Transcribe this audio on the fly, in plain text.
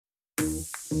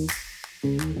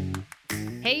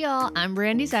Hey y'all, I'm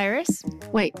Brandy Cyrus.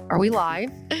 Wait, are we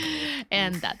live?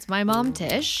 And that's my mom,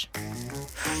 Tish.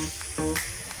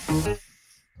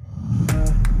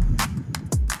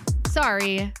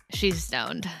 Sorry, she's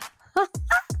stoned.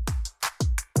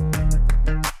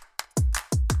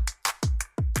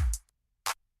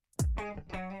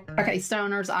 Okay,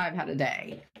 stoners, I've had a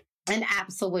day. An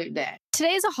absolute day.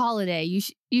 Today's a holiday.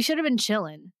 You should have been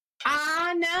chilling.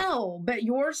 I know, but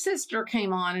your sister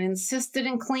came on and insisted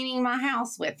in cleaning my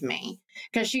house with me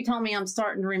because she told me I'm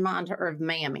starting to remind her of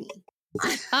Mammy.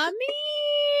 I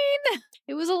mean,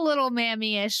 it was a little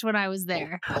mammy-ish when I was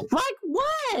there. Like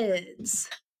what?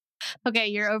 Okay,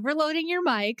 you're overloading your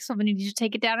mic, so I'm gonna need you to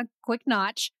take it down a quick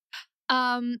notch.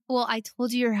 Well, I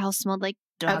told you your house smelled like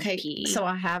dog pee. So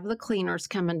I have the cleaners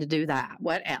coming to do that.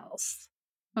 What else?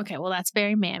 Okay, well, that's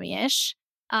very mammy-ish.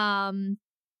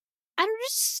 I don't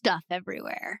just stuff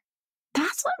everywhere.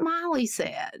 That's what Molly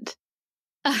said.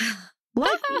 Like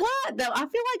what though? I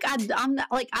feel like I'm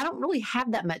not, like I don't really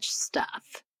have that much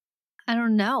stuff. I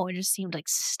don't know. It just seemed like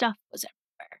stuff was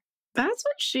everywhere. That's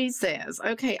what she says.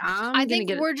 Okay, I think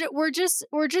we're just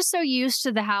so used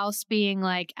to the house being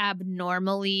like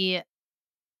abnormally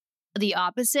the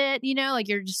opposite, you know, like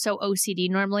you're just so OCD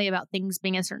normally about things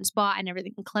being in a certain spot and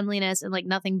everything cleanliness and like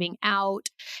nothing being out.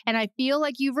 And I feel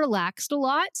like you've relaxed a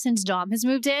lot since Dom has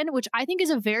moved in, which I think is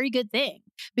a very good thing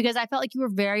because I felt like you were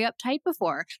very uptight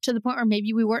before to the point where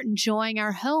maybe we weren't enjoying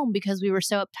our home because we were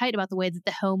so uptight about the way that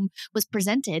the home was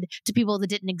presented to people that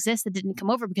didn't exist, that didn't come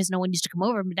over because no one used to come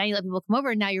over. But now you let people come over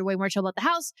and now you're way more chill about the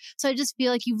house. So I just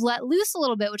feel like you've let loose a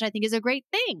little bit, which I think is a great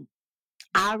thing.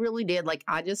 I really did. Like,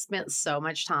 I just spent so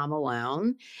much time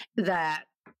alone that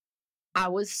I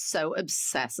was so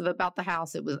obsessive about the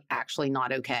house. It was actually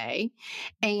not okay.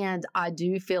 And I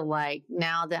do feel like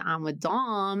now that I'm with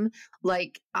Dom,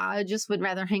 like, I just would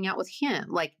rather hang out with him.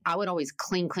 Like, I would always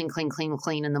clean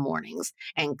in the mornings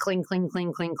and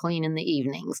clean in the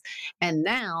evenings. And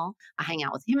now I hang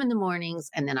out with him in the mornings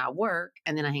and then I work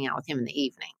and then I hang out with him in the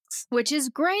evenings. Which is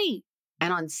great.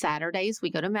 And on Saturdays,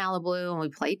 we go to Malibu and we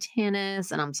play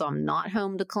tennis, and I'm not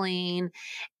home to clean.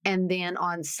 And then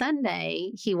on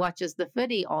Sunday, he watches the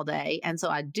footy all day. And so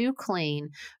I do clean,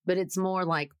 but it's more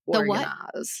like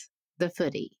organize the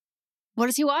footy. What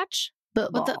does he watch?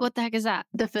 Football. What the heck is that?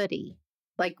 The footy.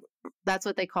 Like, that's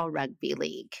what they call rugby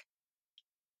league.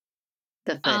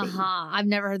 The footy. I've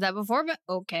never heard that before, but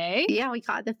okay. Yeah, we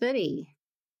call it the footy.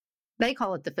 They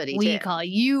call it the footy, we call it,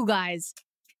 you guys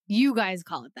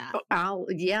call it that.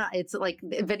 Yeah, it's like,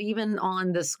 but even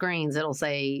on the screens, it'll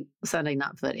say Sunday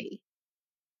Night Footy.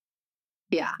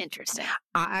 Yeah. Interesting.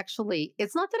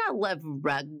 It's not that I love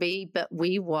rugby, but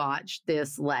we watch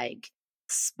this like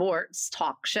sports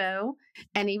talk show.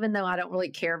 And even though I don't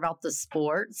really care about the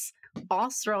sports,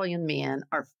 Australian men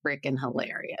are freaking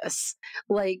hilarious.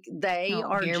 Like they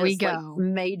are just like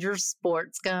major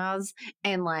sports guys.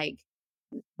 And like,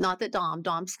 not that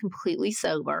Dom's completely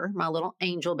sober, my little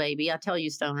angel baby. I tell you,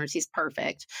 stoners, he's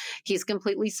perfect. He's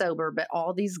completely sober, but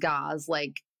all these guys,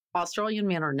 like Australian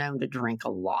men are known to drink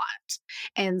a lot.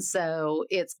 And so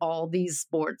it's all these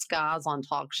sports guys on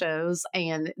talk shows.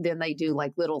 And then they do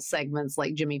like little segments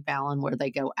like Jimmy Fallon where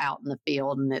they go out in the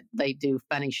field and they do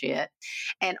funny shit.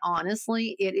 And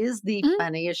honestly, it is the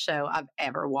funniest show I've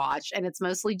ever watched. And it's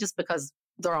mostly just because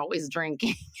they're always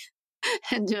drinking.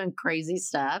 And doing crazy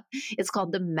stuff. It's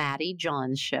called the Maddie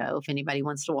John Show, if anybody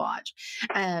wants to watch.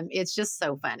 It's just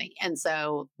so funny. And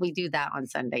so we do that on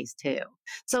Sundays too.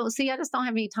 So see, I just don't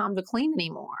have any time to clean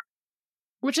anymore.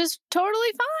 Which is totally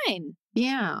fine.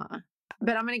 Yeah.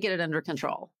 But I'm going to get it under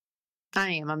control.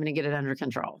 I'm going to get it under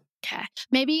control. Okay.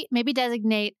 Maybe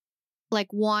designate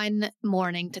like one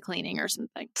morning to cleaning or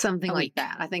something. Something like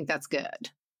that. I think that's good.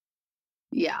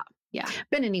 Yeah. Yeah.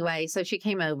 But anyway, so she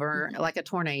came over like a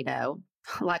tornado,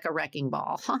 like a wrecking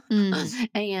ball,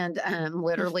 and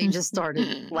literally just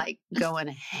started like going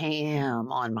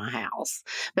ham on my house.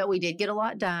 But we did get a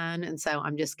lot done. And so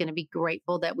I'm just going to be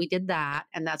grateful that we did that.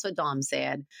 And that's what Dom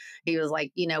said. He was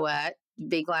like, you know what?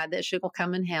 Be glad that she will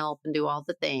come and help and do all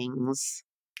the things.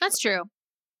 That's true.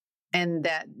 And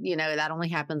that, you know, that only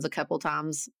happens a couple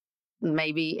times,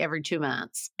 maybe every 2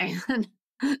 months. And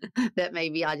that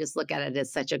maybe I just look at it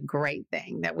as such a great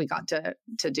thing that we got to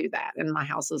do that. And my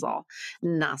house is all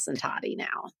nice and tidy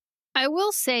now. I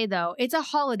will say, though, it's a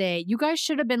holiday. You guys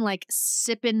should have been like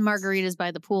sipping margaritas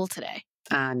by the pool today.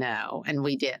 I know. And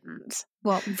we didn't.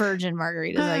 Well, virgin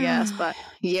margaritas, I guess. But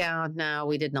yeah, no,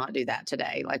 we did not do that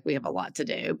today. Like we have a lot to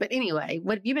do. But anyway,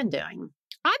 what have you been doing?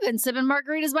 I've been sipping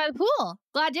margaritas by the pool.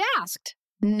 Glad you asked.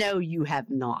 No, you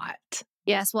have not.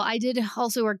 Yes, well, I did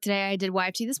also work today. I did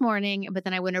YFT this morning, but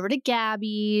then I went over to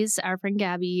Gabby's, our friend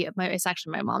Gabby. It's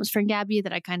actually my mom's friend Gabby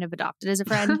that I kind of adopted as a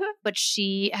friend, but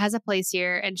she has a place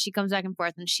here and she comes back and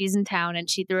forth and she's in town and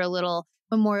she threw a little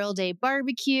Memorial Day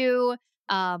barbecue,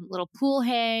 little pool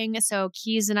hang. So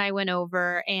Keys and I went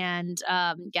over and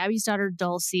Gabby's daughter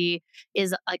Dulcie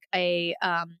is like a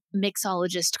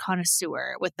mixologist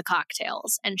connoisseur with the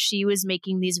cocktails. And she was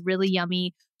making these really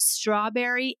yummy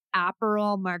strawberry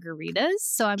Aperol margaritas.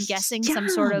 So I'm guessing some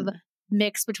sort of Yum.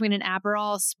 mix between an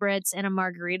Aperol spritz and a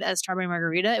margarita, a strawberry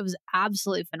margarita. It was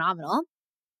absolutely phenomenal.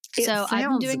 It So I've been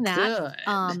sounds doing that.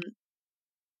 good.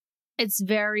 It's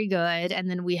very good. And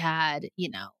then we had,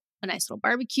 a nice little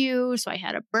barbecue. So I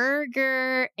had a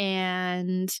burger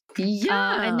and now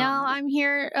Yum. I'm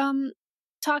here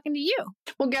talking to you.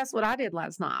 Well, guess what I did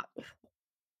last night?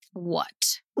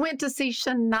 What? Went to see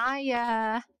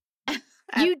Shania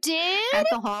at, You did? at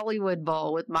the Hollywood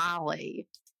Bowl with Molly.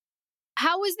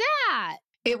 How was that?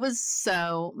 It was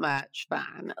so much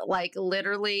fun. Like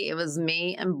literally, it was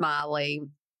me and Molly,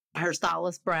 her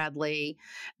stylist Bradley,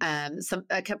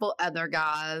 a couple other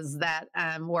guys that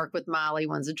work with Molly.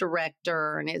 One's a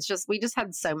director, and we just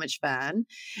had so much fun.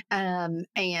 And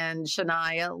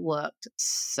Shania looked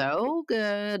so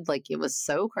good, like it was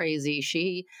so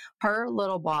crazy. Her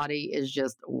little body is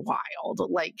just wild.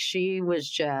 Like she was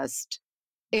just.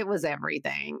 It was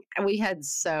everything. And we had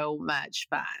so much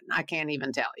fun. I can't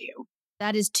even tell you.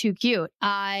 That is too cute.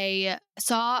 I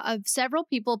saw several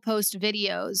people post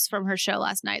videos from her show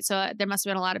last night. So there must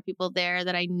have been a lot of people there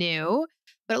that I knew,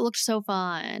 but it looked so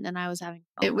fun and I was having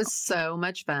fun. It was so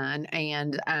much fun.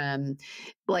 And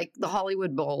like the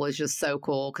Hollywood Bowl is just so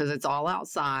cool because it's all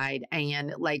outside.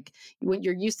 And like when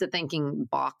you're used to thinking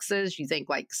boxes, you think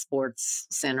like sports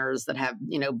centers that have,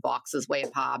 boxes way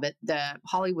up high. But the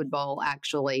Hollywood Bowl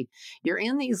actually, you're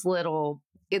in these little.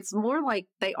 It's more like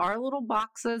they are little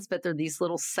boxes, but they're these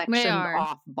little sectioned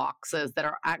off boxes that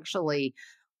are actually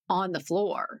on the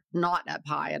floor, not up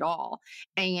high at all.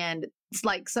 And it's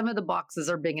like some of the boxes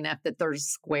are big enough that they're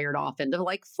squared off into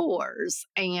like fours.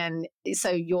 And so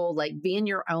you'll like be in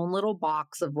your own little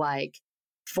box of like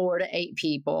 4 to 8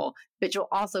 people, but you'll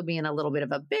also be in a little bit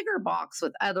of a bigger box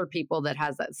with other people that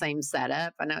has that same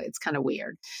setup. I know it's kind of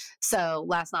weird. So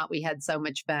last night we had so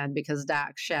much fun because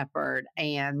Dax Shepard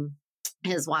and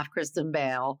his wife Kristen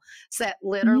Bell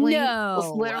literally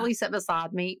sat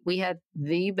beside me. We had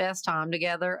the best time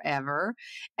together ever.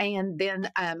 And then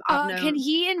can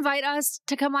he invite us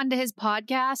to come onto his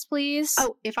podcast, please?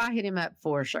 Oh, if I hit him up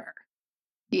for sure.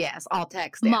 Yes, I'll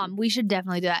text him. Mom, we should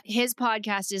definitely do that. His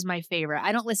podcast is my favorite.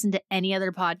 I don't listen to any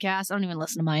other podcast. I don't even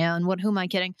listen to my own. Who am I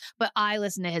kidding? But I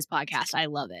listen to his podcast. I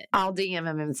love it. I'll DM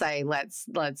him and say, let's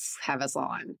have us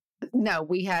on. No,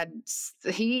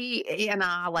 he and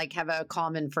I like have a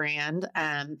common friend.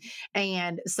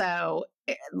 And so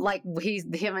like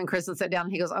him and Kristen sat down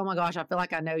and he goes, "Oh my gosh, I feel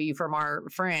like I know you from our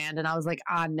friend." And I was like,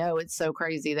 "I know, it's so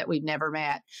crazy that we've never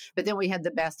met." But then we had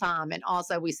the best time. And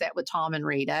also we sat with Tom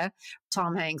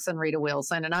Hanks and Rita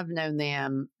Wilson. And I've known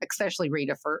them, especially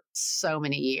Rita, for so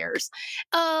many years.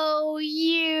 Oh,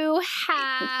 you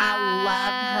have. I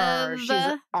love her.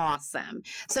 She's awesome.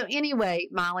 So anyway,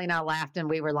 Molly and I laughed and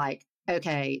we were like,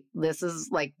 okay, this is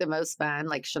like the most fun.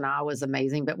 Like Shania was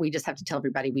amazing, but we just have to tell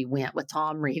everybody we went with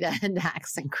Tom, Rita, and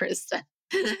Dax and Kristen.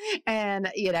 And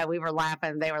we were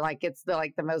laughing. They were like, it's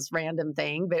the most random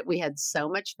thing, but we had so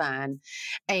much fun.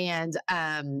 And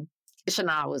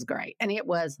Shania was great. And it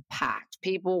was packed.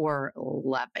 People were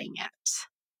loving it.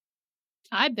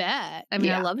 I bet. I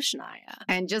mean, I love Shania.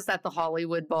 And just at the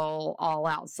Hollywood Bowl, all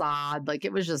outside, like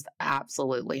it was just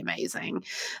absolutely amazing.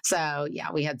 So,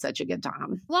 yeah, we had such a good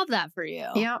time. Love that for you.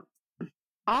 Yep.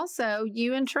 Also,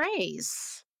 you and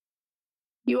Trace,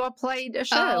 you all played a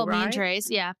show, right? Me and Trace,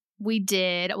 yeah. We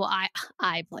did. Well,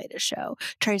 I played a show.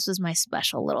 Trace was my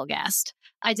special little guest.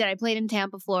 I did. I played in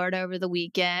Tampa, Florida over the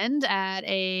weekend at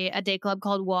a day club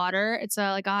called Water. It's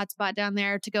like a hot spot down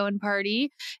there to go and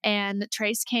party. And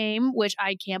Trace came, which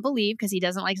I can't believe because he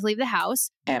doesn't like to leave the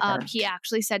house. He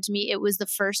actually said to me it was the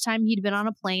first time he'd been on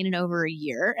a plane in over a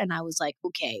year. And I was like,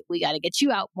 okay, we got to get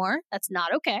you out more. That's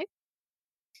not okay.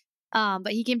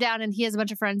 But he came down and he has a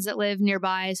bunch of friends that live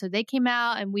nearby. So they came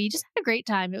out and we just had a great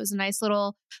time. It was a nice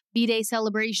little B-Day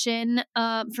celebration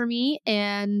for me.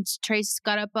 And Trace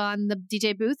got up on the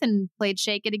DJ booth and played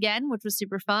Shake It Again, which was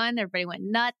super fun. Everybody went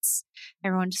nuts.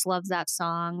 Everyone just loves that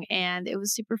song. And it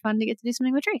was super fun to get to do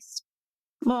something with Trace.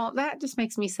 Well, that just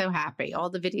makes me so happy. All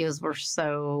the videos were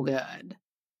so good.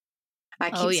 I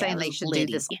keep saying they should do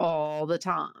this all the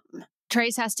time.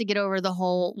 Trace has to get over the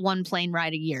whole one plane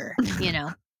ride a year,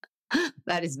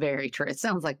 That is very true. It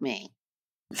sounds like me.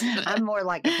 I'm more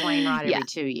like a plane ride Yeah. every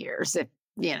 2 years, if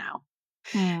you know,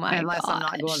 Oh my unless I'm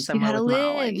not going gosh. You somewhere gotta with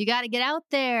live. Molly. You gotta get out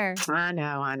there. I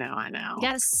know. You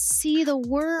gotta see the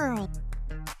world.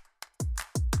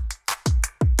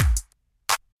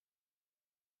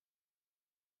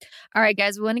 All right,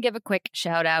 guys, we want to give a quick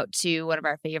shout out to one of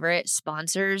our favorite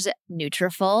sponsors,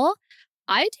 Nutrafol.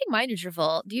 I take my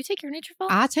Nutrafol. Do you take your Nutrafol?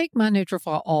 I take my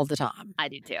Nutrafol all the time. I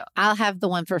do too. I'll have the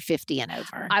one for 50 and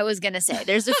over. I was going to say,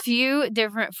 there's a few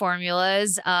different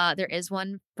formulas. There is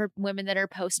one for women that are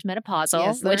postmenopausal,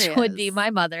 Yes, there which would be is. my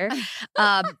mother.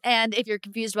 And if you're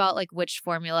confused about like which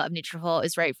formula of Nutrafol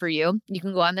is right for you, you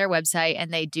can go on their website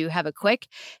and they do have a quick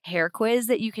hair quiz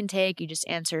that you can take. You just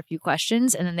answer a few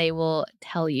questions and then they will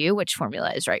tell you which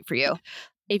formula is right for you.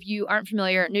 If you aren't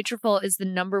familiar, Nutrafol is the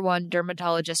 #1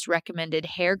 dermatologist recommended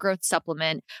hair growth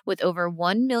supplement with over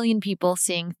 1 million people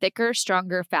seeing thicker,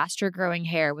 stronger, faster growing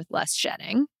hair with less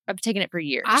shedding. I've taken it for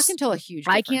years. I can tell a huge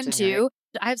I difference. can too.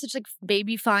 I have such like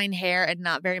baby fine hair and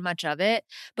not very much of it,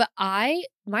 but my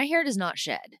hair does not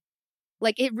shed.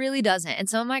 Like it really doesn't. And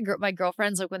some of my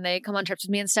girlfriends, like when they come on trips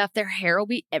with me and stuff, their hair will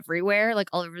be everywhere, like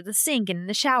all over the sink and in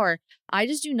the shower. I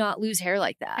just do not lose hair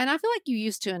like that. And I feel like you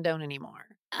used to and don't anymore.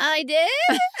 I did.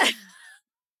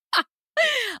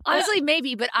 Honestly,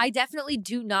 maybe, but I definitely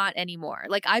do not anymore.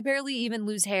 Like I barely even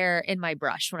lose hair in my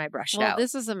brush when I brush it out.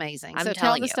 This is amazing. I'm So tell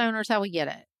telling the you. stoners how we get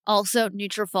it. Also,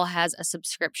 Nutrafol has a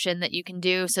subscription that you can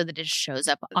do so that it shows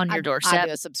up on your doorstep. I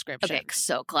do a subscription. Okay,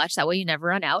 so clutch. That way you never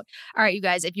run out. All right, you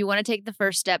guys, if you want to take the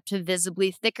first step to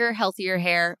visibly thicker, healthier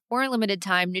hair for a limited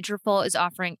time, Nutrafol is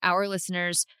offering our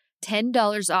listeners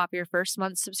 $10 off your first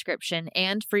month's subscription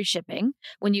and free shipping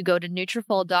when you go to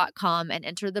Nutrafol.com and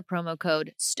enter the promo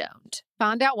code STONED.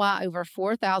 Find out why over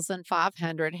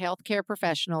 4,500 healthcare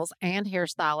professionals and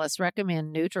hairstylists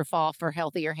recommend Nutrafol for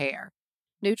healthier hair.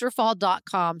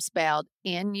 Nutrafol.com spelled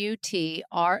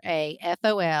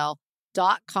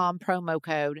Nutrafol.com promo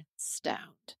code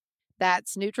STONED.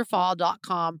 That's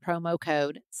Nutrafol.com promo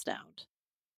code STONED.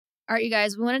 All right, you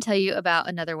guys, we want to tell you about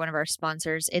another one of our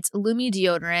sponsors. It's Lumi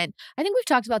Deodorant. I think we've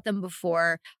talked about them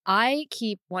before. I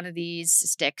keep one of these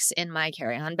sticks in my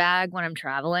carry-on bag when I'm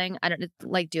traveling. I don't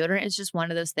like deodorant. It's just one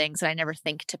of those things that I never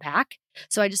think to pack.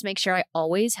 So I just make sure I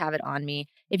always have it on me.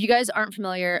 If you guys aren't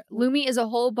familiar, Lumi is a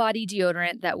whole body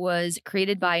deodorant that was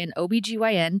created by an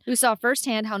OBGYN who saw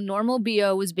firsthand how normal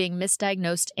BO was being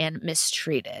misdiagnosed and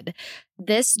mistreated.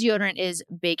 This deodorant is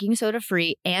baking soda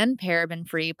free and paraben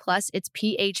free, plus it's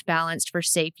pH balanced for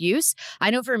safe use.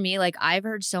 I know for me, like I've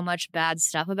heard so much bad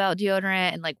stuff about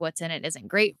deodorant and like what's in it isn't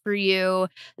great for you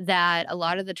that a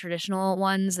lot of the traditional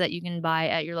ones that you can buy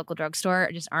at your local drugstore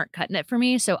just aren't cutting it for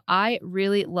me. So I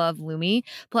really love Lumi.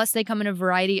 Plus they come in a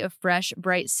variety of fresh,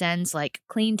 bright scents like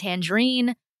clean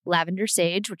tangerine, lavender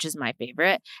sage, which is my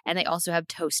favorite, and they also have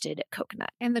toasted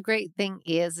coconut. And the great thing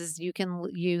is you can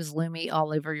use Lumi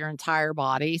all over your entire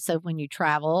body. So when you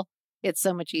travel, it's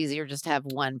so much easier just to have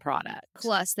one product.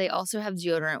 Plus, they also have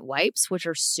deodorant wipes, which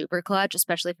are super clutch,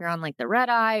 especially if you're on like the red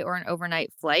eye or an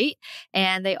overnight flight.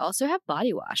 And they also have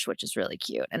body wash, which is really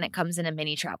cute. And it comes in a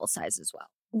mini travel size as well.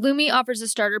 Lumi offers a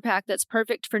starter pack that's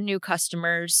perfect for new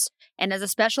customers. And as a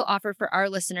special offer for our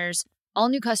listeners, all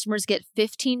new customers get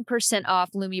 15%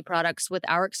 off Lumi products with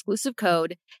our exclusive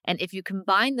code. And if you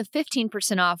combine the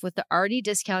 15% off with the already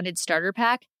discounted starter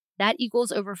pack, that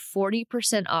equals over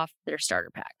 40% off their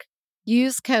starter pack.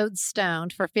 Use code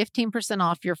STONED for 15%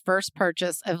 off your first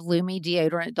purchase of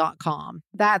LumiDeodorant.com.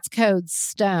 That's code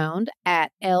STONED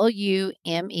at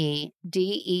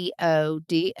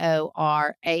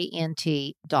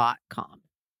LumiDeodorant.com.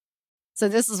 So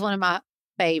this is one of my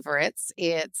favorites.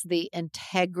 It's the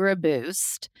Integra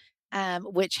Boost,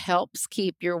 which helps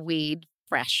keep your weed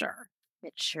fresher.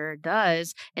 It sure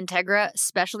does. Integra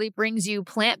specially brings you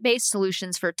plant-based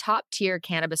solutions for top-tier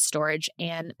cannabis storage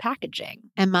and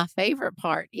packaging. And my favorite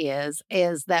part is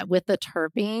that with the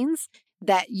terpenes,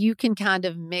 that you can kind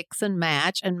of mix and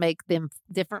match and make them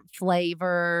different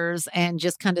flavors and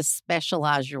just kind of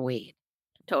specialize your weed.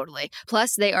 Totally.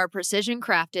 Plus, they are precision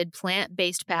crafted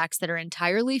plant-based packs that are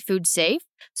entirely food safe,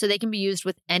 so they can be used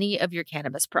with any of your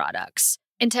cannabis products.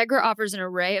 Integra offers an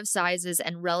array of sizes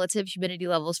and relative humidity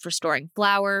levels for storing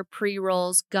flour,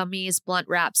 pre-rolls, gummies, blunt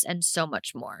wraps, and so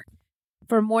much more.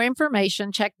 For more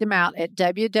information, check them out at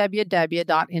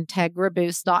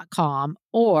www.integraboost.com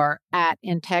or at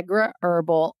Integra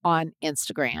Herbal on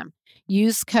Instagram.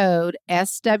 Use code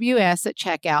SWS at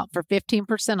checkout for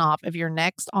 15% off of your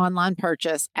next online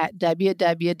purchase at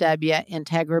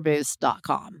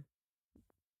www.integraboost.com.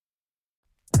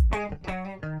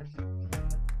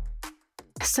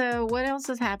 So what else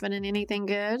is happening? Anything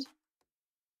good?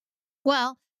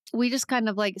 Well, we just kind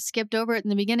of like skipped over it in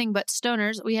the beginning, but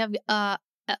stoners, we have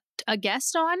a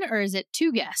guest on, or is it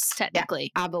two guests Yeah,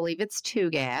 technically? I believe it's two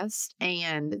guests,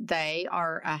 and they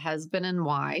are a husband and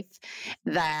wife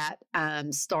that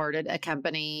started a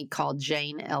company called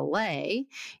Jayne LA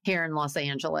here in Los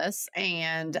Angeles.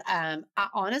 And I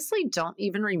honestly don't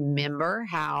even remember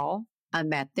how I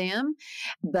met them,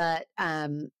 but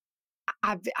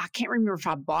I can't remember if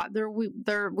I bought their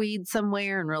weed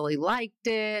somewhere and really liked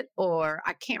it, or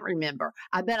I can't remember.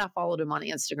 I bet I followed them on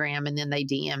Instagram and then they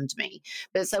DM'd me.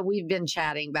 But so we've been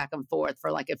chatting back and forth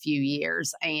for like a few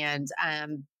years, and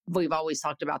we've always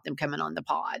talked about them coming on the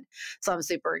pod. So I'm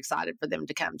super excited for them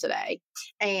to come today.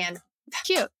 And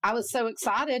Cute. I was so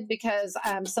excited because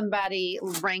somebody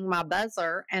rang my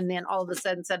buzzer and then all of a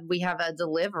sudden said, "We have a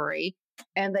delivery."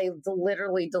 And they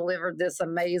literally delivered this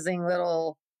amazing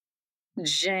little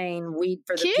Jayne weed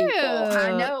for the people. I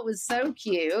Cute. know, it was so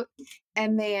cute.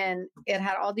 And then it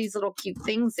had all these little cute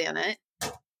things in it.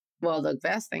 Well, the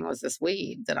best thing was this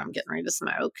weed that I'm getting ready to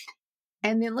smoke.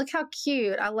 And then look how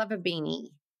cute. I love a beanie.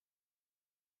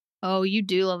 Oh, you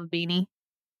do love a beanie.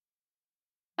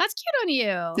 That's cute on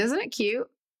you. Isn't it cute?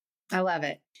 I love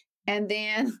it. And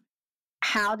then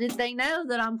how did they know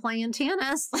that I'm playing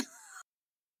tennis?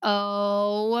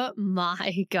 Oh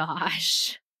my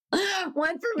gosh.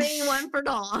 One for me, one for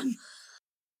Dawn.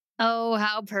 Oh,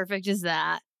 how perfect is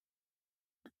that?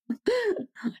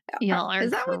 Y'all are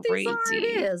Is that what these are? It crazy.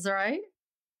 is, right?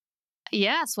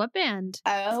 Yeah, sweatband.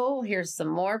 Oh, here's some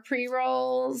more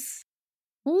pre-rolls.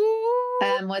 Ooh,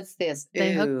 What's this?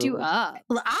 they hooked you Ooh. up.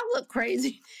 I look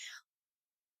crazy.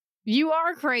 You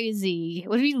are crazy.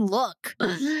 What do you mean, look?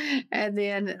 And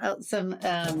then some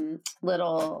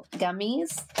little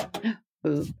gummies.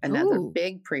 Ooh, another Ooh,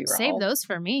 big pre-roll. save those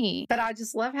for me. But I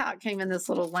just love how it came in this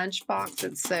little lunch box.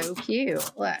 It's so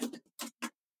cute. Look.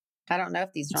 I don't know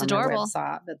if these are It's on their adorable.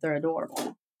 website, but they're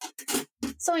adorable.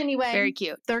 So anyway, Very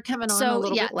cute. they're coming on So, a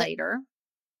little yeah, bit later.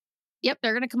 Yep,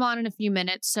 they're going to come on in a few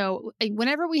minutes. So,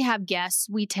 whenever we have guests,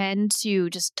 we tend to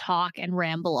just talk and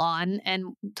ramble on,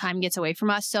 and time gets away from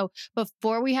us. So,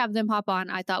 before we have them hop on,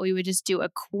 I thought we would just do a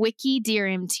quickie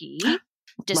DRMT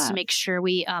just to Love. make sure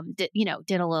we did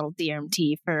a little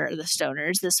DRMT for the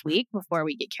stoners this week before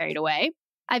we get carried away.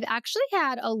 I've actually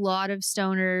had a lot of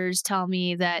stoners tell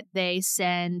me that they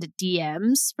send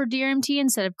DMs for DRMT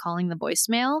instead of calling the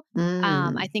voicemail.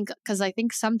 I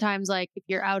think sometimes, like, if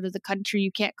you're out of the country,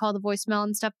 you can't call the voicemail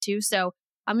and stuff too. So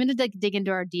I'm gonna dig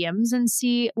into our DMs and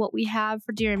see what we have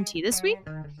for DRMT this week.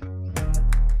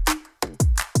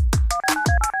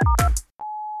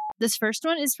 This first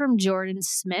one is from Jordan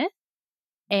Smith,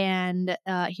 and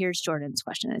here's Jordan's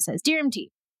question. It says, "Dear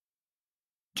MT,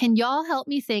 can y'all help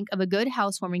me think of a good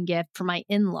housewarming gift for my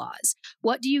in-laws?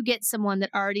 What do you get someone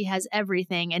that already has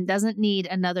everything and doesn't need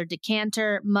another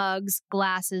decanter, mugs,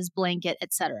 glasses, blanket,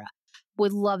 etc.?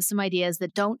 Would love some ideas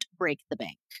that don't break the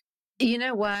bank." You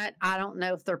know what? I don't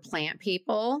know if they're plant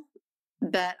people,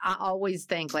 but I always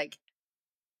think, like,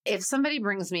 if somebody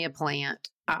brings me a plant,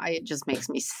 it just makes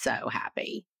me so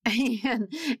happy. And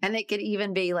it could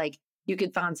even be like, you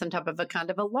could find some type of a kind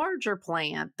of a larger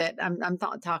plant that I'm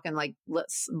talking like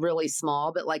really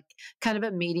small, but like kind of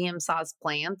a medium sized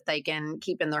plant that they can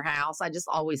keep in their house. I just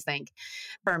always think,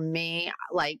 for me,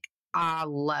 like, I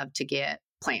love to get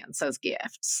plants as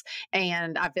gifts.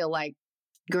 And I feel like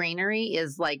greenery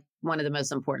is like one of the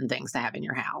most important things to have in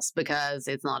your house, because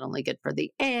it's not only good for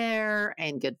the air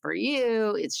and good for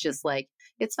you, it's just like,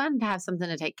 it's fun to have something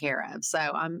to take care of. So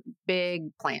I'm big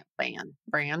plant fan.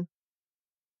 Bran.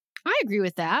 I agree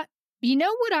with that. You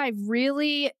know what I've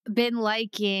really been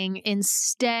liking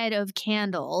instead of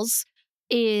candles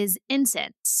is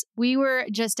incense. We were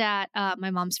just at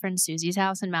my mom's friend Susie's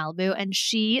house in Malibu, and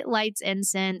she lights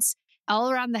incense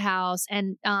all around the house.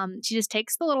 And she just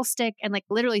takes the little stick and like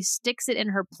literally sticks it in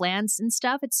her plants and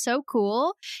stuff. It's so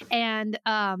cool. And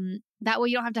that way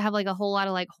you don't have to have like a whole lot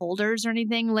of like holders or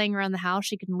anything laying around the house.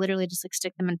 She can literally just like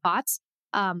stick them in pots.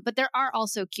 But there are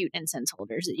also cute incense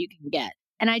holders that you can get.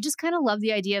 And I just kind of love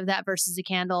the idea of that versus a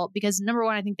candle because, number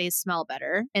one, I think they smell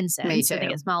better. Incense. Me too. I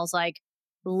think it smells like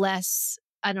less,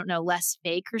 I don't know, less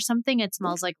fake or something. It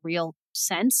smells like real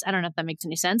scents. I don't know if that makes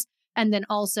any sense. And then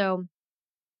also,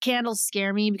 candles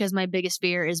scare me because my biggest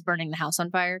fear is burning the house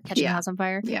on fire, catching the house on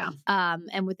fire. Yeah.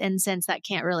 And with incense, that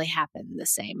can't really happen the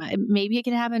same. Maybe it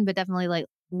can happen, but definitely like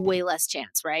way less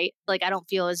chance, right? Like I don't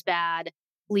feel as bad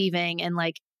leaving and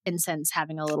like incense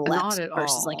having a little less Not at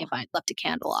versus like all. if I left a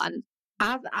candle on.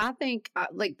 I think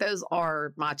like those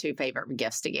are my two favorite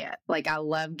gifts to get. Like, I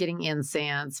love getting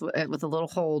incense with a little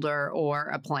holder or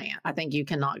a plant. I think you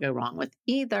cannot go wrong with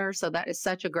either. So that is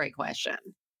such a great question.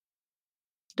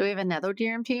 Do we have another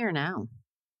DMT or no?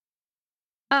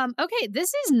 Okay,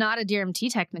 this is not a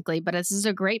DRMT technically, but this is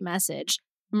a great message.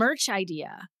 Merch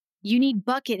idea. You need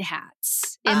bucket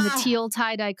hats in the Ah, teal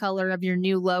tie-dye color of your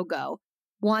new logo.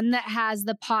 One that has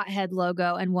the pothead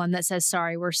logo and one that says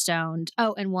sorry we're stoned.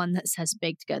 Oh, and one that says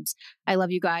baked goods. I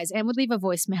love you guys and would leave a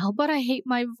voicemail, but I hate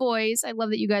my voice. I love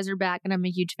that you guys are back and I'm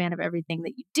a huge fan of everything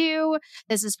that you do.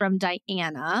 This is from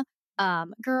Diana.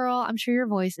 Girl, I'm sure your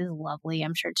voice is lovely.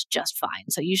 I'm sure it's just fine.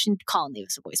 So you should call and leave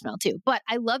us a voicemail too. But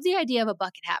I love the idea of a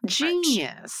bucket hat for merch.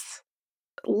 genius.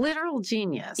 Literal Yeah,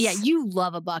 genius. you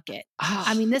love a bucket. I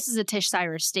Oh, mean, this is a Tish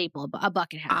Cyrus staple, a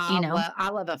bucket hat, you know? I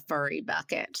love a furry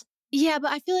bucket. Yeah,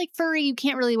 but I feel like furry you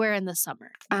can't really wear in the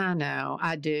summer. I know,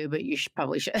 I do, but you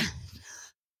probably should.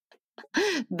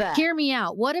 But Hear me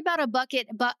out. What about a bucket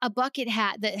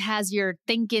hat that has your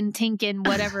thinkin' tinkin'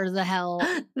 whatever the hell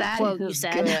that quote you is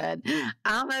said? good.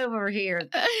 I'm over here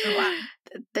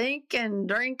thinking,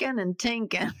 drinking, and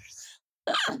tinking.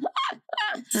 I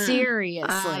don't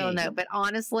Seriously. know, but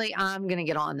honestly, I'm gonna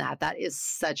get on that. That is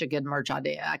such a good merch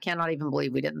idea. I cannot even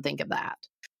believe we didn't think of that.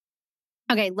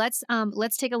 Okay, let's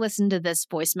take a listen to this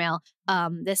voicemail.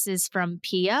 This is from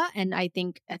Pia, and I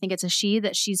think it's a she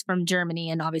that she's from Germany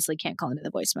and obviously can't call into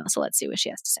the voicemail. So let's see what she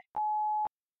has to say.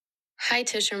 Hi,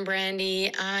 Tish and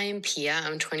Brandy. I'm Pia.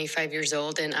 I'm 25 years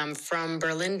old and I'm from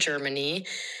Berlin, Germany.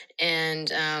 And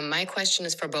my question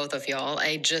is for both of y'all.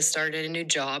 I just started a new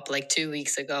job like 2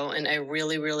 weeks ago and I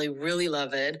really, really, really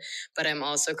love it. But I'm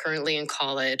also currently in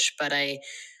college. But I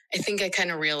think I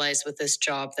kind of realized with this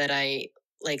job that I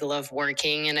like love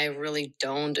working and I really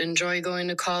don't enjoy going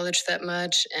to college that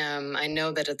much. I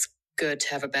know that it's good to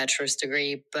have a bachelor's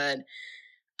degree, but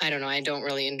I don't know, I don't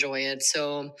really enjoy it.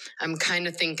 So I'm kind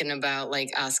of thinking about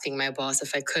like asking my boss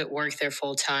if I could work there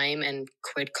full time and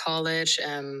quit college.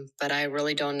 But I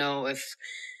really don't know if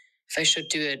I should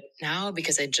do it now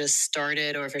because I just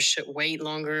started, or if I should wait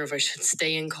longer, if I should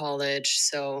stay in college.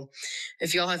 So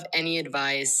if y'all have any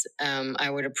advice, I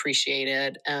would appreciate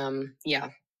it. Yeah.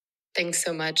 Thanks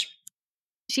so much.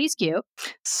 She's cute.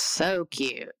 So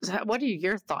cute. What are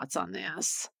your thoughts on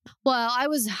this? Well, I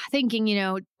was thinking,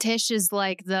 Tish is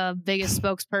like the biggest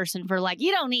spokesperson for like,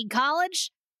 you don't need college.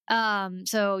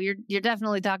 So you're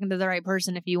definitely talking to the right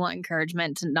person if you want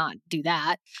encouragement to not do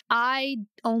that. I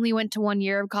only went to 1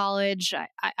 year of college.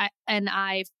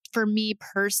 For me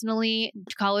personally,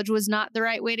 college was not the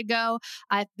right way to go.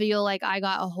 I feel like I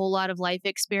got a whole lot of life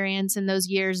experience in those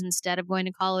years instead of going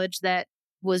to college that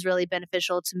was really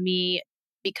beneficial to me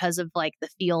because of like the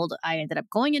field I ended up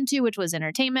going into, which was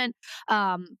entertainment.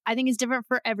 I think it's different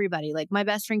for everybody. Like my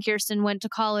best friend Kirsten went to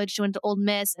college, she went to Old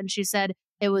Miss, and she said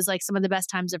it was like some of the best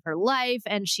times of her life,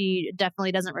 and she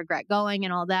definitely doesn't regret going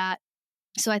and all that.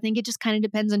 So I think it just kind of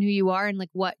depends on who you are and like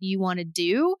what you want to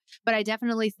do. But I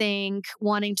definitely think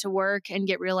wanting to work and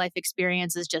get real life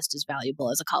experience is just as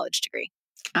valuable as a college degree.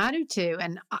 I do too.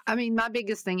 And I mean, my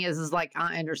biggest thing is like,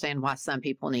 I understand why some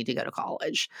people need to go to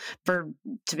college to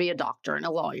be a doctor and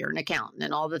a lawyer and accountant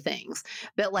and all the things.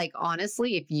 But like,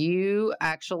 honestly, if you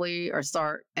actually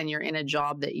and you're in a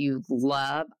job that you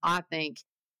love, I think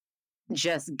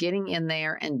just getting in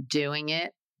there and doing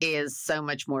it is so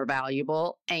much more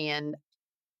valuable. And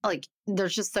like,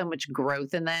 there's just so much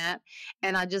growth in that.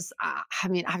 And I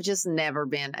mean, I've just never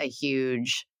been a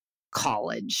huge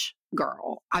college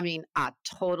girl. I mean, I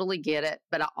totally get it,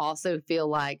 but I also feel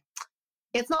like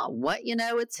it's not what you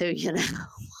know, it's who you know.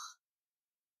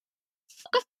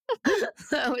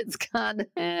 So it's kind of,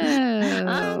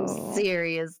 I'm Oh.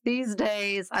 serious. These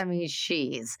days, I mean,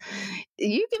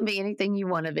 you can be anything you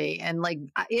want to be. And like,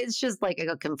 it's just like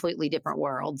a completely different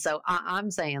world. So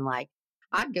I'm saying, like,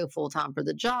 I'd go full time for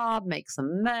the job, make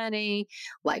some money,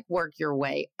 like work your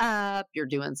way up. You're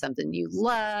doing something you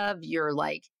love. You're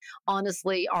like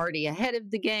honestly already ahead of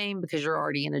the game because you're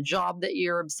already in a job that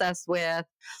you're obsessed with.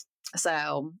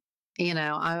 So, and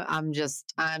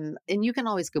you can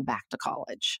always go back to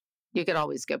college. You could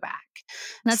always go back,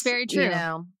 That's very true. And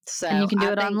you So can do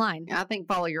it online. I think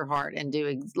follow your heart and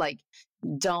like,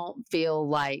 don't feel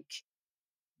like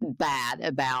bad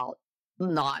about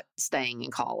not staying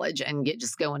in college and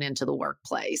just going into the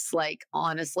workplace. Like,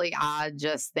 honestly, I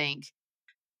think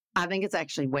it's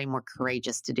actually way more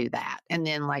courageous to do that. And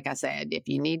then, like I said, if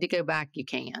you need to go back, you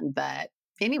can. But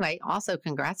anyway, also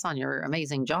congrats on your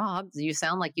amazing job. You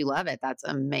sound like you love it. That's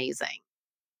amazing.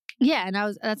 Yeah, and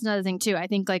that's another thing too. I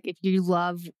think like if you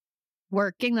love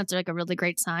working, that's like a really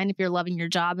great sign if you're loving your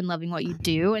job and loving what you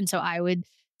do. And so I would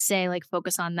say like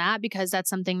focus on that because that's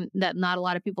something that not a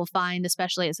lot of people find,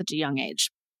 especially at such a young age.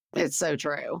 It's so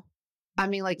true. I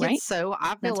mean, like, Right? it's so, I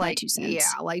feel That's my like, 2 yeah,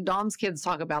 cents. like Dom's kids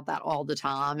talk about that all the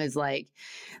time is like,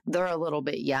 they're a little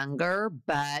bit younger,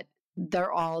 but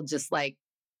they're all just like,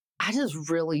 I just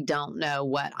really don't know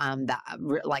what I'm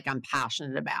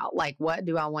passionate about. Like, what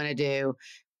do I want to do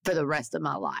for the rest of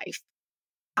my life?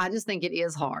 I just think it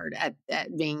is hard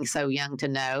at being so young to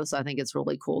know. So I think it's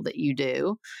really cool that you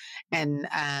do, and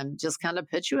just kind of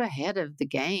put you ahead of the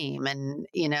game, and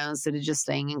instead of just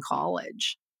staying in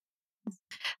college.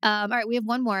 All right, we have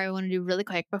one more I want to do really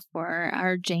quick before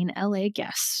our Jayne LA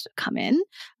guests come in.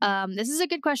 This is a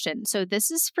good question. So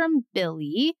this is from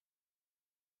Billy,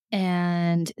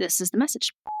 and this is the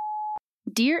message.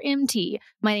 Dear MT,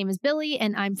 my name is Billy,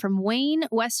 and I'm from Wayne,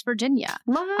 West Virginia.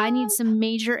 I need What? some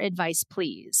major advice,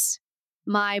 please.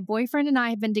 My boyfriend and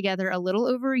I have been together a little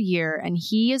over a year, and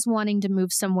he is wanting to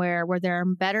move somewhere where there are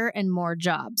better and more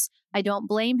jobs. I don't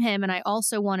blame him, and I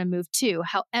also want to move too.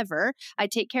 However, I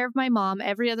take care of my mom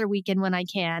every other weekend when I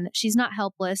can. She's not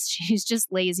helpless. She's just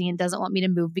lazy and doesn't want me to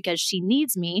move because she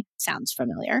needs me. Sounds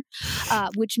familiar.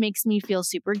 Which makes me feel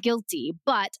super guilty.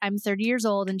 But I'm 30 years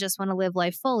old and just want to live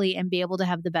life fully and be able to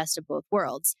have the best of both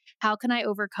worlds. How can I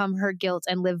overcome her guilt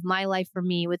and live my life for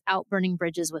me without burning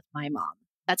bridges with my mom?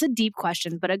 That's a deep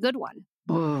question, but a good one.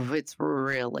 Oh, it's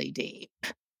really deep.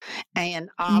 And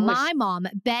I My wish mom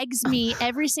begs me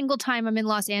every single time I'm in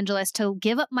Los Angeles to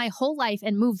give up my whole life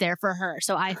and move there for her.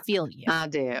 So I feel you. I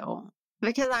do,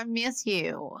 because I miss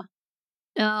you.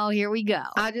 Oh, here we go.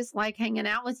 I just like hanging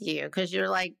out with you because you're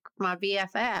like my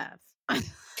BFF.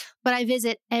 But I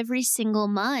visit every single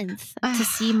month to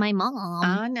see my mom.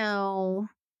 I know.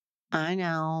 I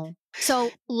know.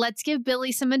 So let's give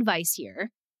Billy some advice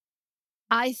here.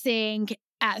 I think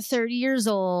at 30 years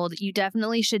old, you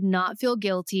definitely should not feel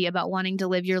guilty about wanting to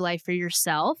live your life for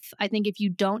yourself. I think if you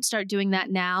don't start doing that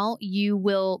now, you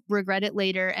will regret it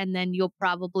later, and then you'll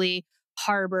probably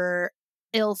harbor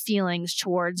ill feelings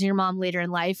towards your mom later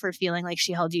in life for feeling like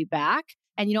she held you back.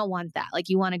 And you don't want that. Like,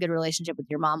 you want a good relationship with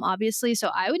your mom, obviously. So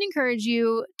I would encourage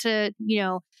you to,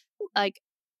 like,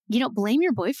 blame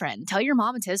your boyfriend. Tell your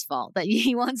mom it's his fault that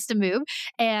he wants to move.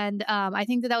 And I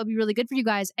think that would be really good for you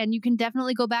guys. And you can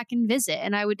definitely go back and visit.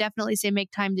 And I would definitely say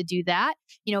make time to do that.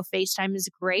 FaceTime is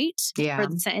great Yeah. for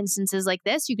instances like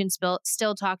this. You can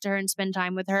still talk to her and spend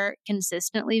time with her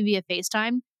consistently via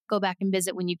FaceTime. Go back and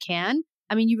visit when you can.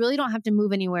 I mean, you really don't have to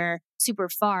move anywhere super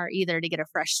far either to get a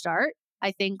fresh start.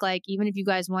 I think, like, even if you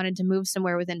guys wanted to move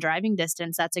somewhere within driving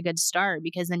distance, that's a good start,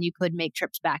 because then you could make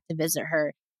trips back to visit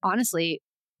her. Honestly,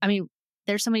 I mean,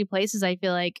 there's so many places I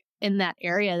feel like in that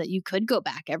area that you could go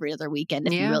back every other weekend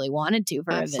if you Yeah. really wanted to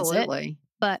for a visit. Absolutely.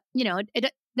 But,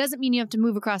 it doesn't mean you have to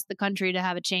move across the country to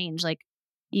have a change. Like,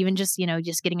 even just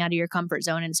getting out of your comfort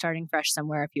zone and starting fresh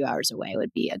somewhere a few hours away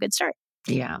would be a good start.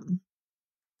 Yeah.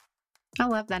 I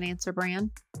love that answer, Bran.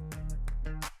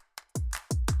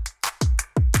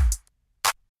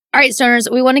 All right, stoners,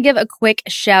 we want to give a quick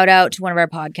shout out to one of our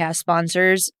podcast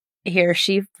sponsors. Here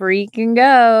she freaking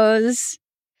goes.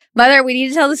 Mother, we need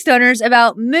to tell the stoners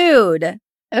about Mood.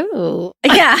 Oh.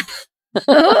 Yeah.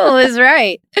 Oh, is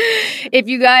right. If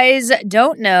you guys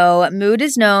don't know, Mood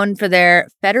is known for their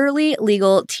federally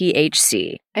legal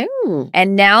THC. Oh.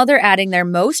 And now they're adding their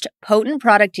most potent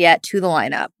product yet to the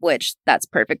lineup, which that's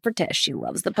perfect for Tish. She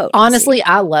loves the potency. Honestly,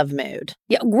 I love Mood.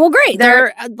 Yeah, well, great.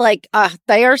 They're like,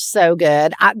 they are so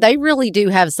good. They really do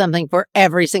have something for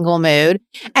every single mood.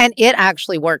 And it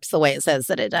actually works the way it says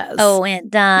that it does. Oh, it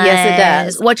does. Yes, it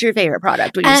does. What's your favorite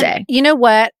product, would you say? You know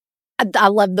what? I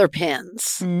love their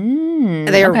pens.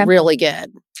 They are really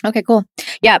good. Okay, cool.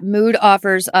 Yeah, Mood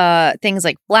offers things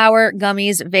like flower,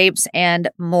 gummies, vapes, and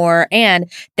more.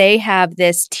 And they have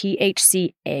this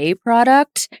THCA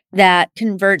product that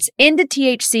converts into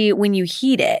THC when you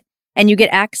heat it, and you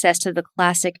get access to the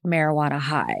classic marijuana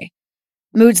high.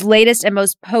 Mood's latest and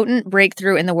most potent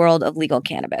breakthrough in the world of legal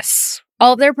cannabis.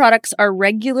 All of their products are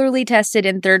regularly tested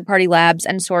in third-party labs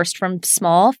and sourced from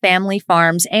small family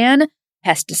farms and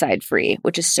pesticide-free,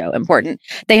 which is so important.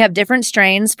 They have different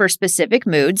strains for specific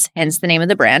moods, hence the name of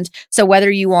the brand. So whether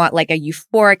you want like a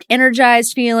euphoric,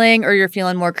 energized feeling, or you're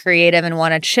feeling more creative and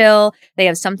want to chill, they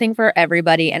have something for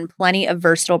everybody and plenty of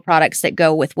versatile products that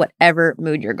go with whatever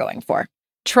mood you're going for.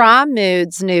 Try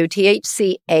Mood's new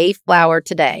THCA flower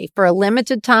today. For a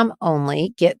limited time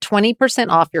only, get 20%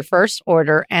 off your first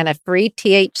order and a free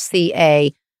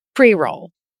THCA pre-roll.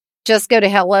 Just go to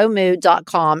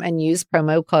hellomood.com and use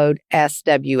promo code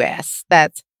SWS.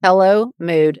 That's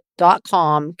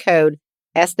hellomood.com, code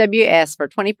SWS for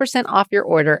 20% off your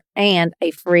order and a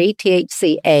free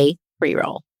THCA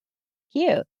pre-roll.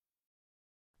 Cute.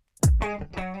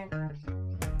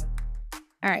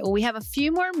 All right. Well, we have a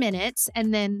few more minutes,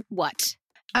 and then what?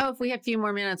 Oh, if we have a few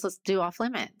more minutes, let's do off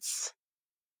limits.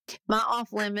 My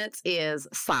off limits is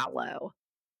Silo.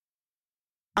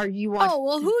 Are you watching? Oh,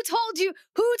 well, who told you?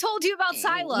 Who told you about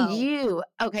Silo? You.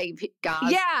 Okay,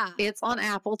 guys. Yeah. It's on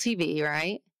Apple TV,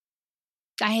 right?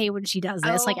 I hate when she does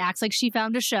this. Like, Oh. acts like she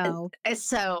found a show.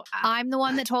 So I'm the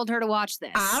one that told her to watch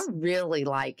this. I really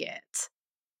like it.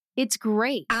 It's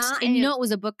great. And you know, it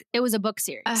was a book. It was a book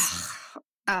series.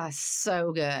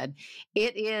 So good.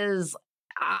 It is.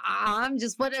 I'm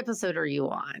just. What episode are you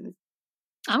on?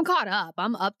 I'm caught up.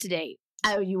 I'm up to date.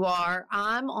 Oh, you are?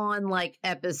 I'm on like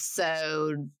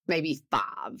episode maybe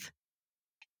 5.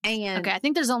 And okay, I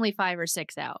think there's only 5 or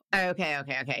 6 out.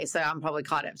 Okay. So I'm probably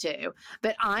caught up too.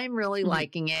 But I'm really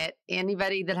liking it.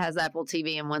 Anybody that has Apple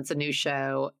TV and wants a new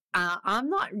show, I'm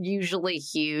not usually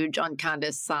huge on kind of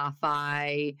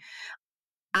sci-fi.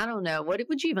 I don't know. What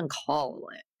would you even call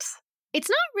it? It's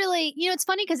not really, it's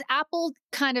funny because Apple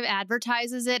kind of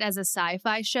advertises it as a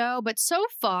sci-fi show, but so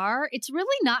far it's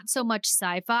really not so much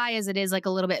sci-fi as it is like a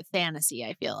little bit fantasy,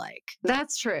 I feel like.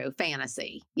 That's true.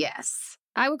 Fantasy. Yes.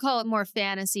 I would call it more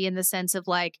fantasy in the sense of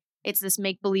like, it's this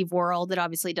make-believe world that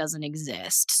obviously doesn't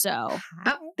exist. So.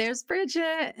 Oh, there's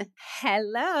Bridget.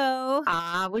 Hello.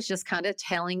 I was just kind of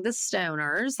telling the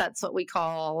stoners. That's what we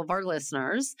call all of our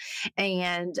listeners.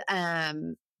 And,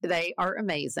 they are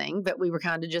amazing, but we were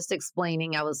kind of just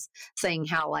explaining. I was saying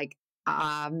how like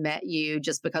I met you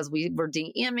just because we were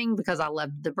DMing because I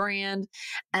loved the brand.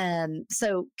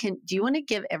 So do you want to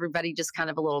give everybody just kind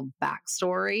of a little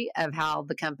backstory of how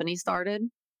the company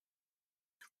started?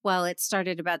 Well, it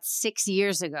started about 6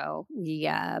 years ago. We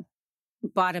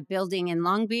bought a building in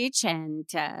Long Beach and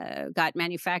got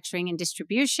manufacturing and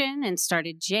distribution and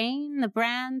started Jayne, the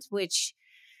brand, which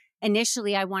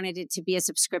initially I wanted it to be a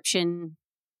subscription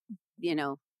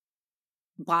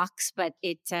box, but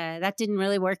that didn't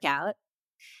really work out.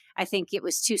 I think it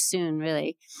was too soon,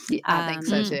 really. Yeah, I think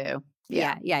so too.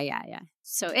 Yeah.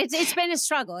 So it's been a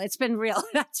struggle. It's been real,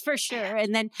 that's for sure.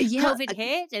 And then COVID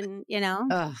hit, and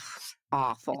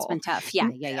awful. It's been tough.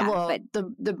 Yeah. Well, but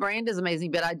the brand is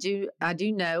amazing, but I do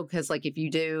know because like if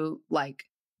you do like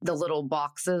the little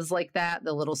boxes like that,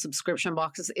 the little subscription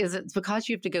boxes, is it because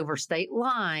you have to go over state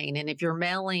line, and if you're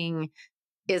mailing,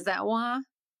 is that why?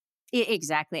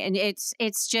 Exactly. And it's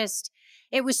just,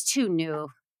 it was too new,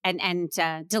 and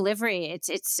delivery,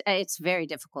 it's very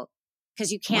difficult because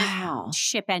you can't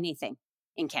ship anything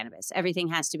in cannabis. Everything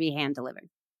has to be hand delivered.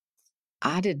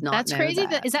 I did not That's know crazy.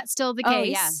 that. Is that still the Oh,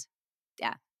 case?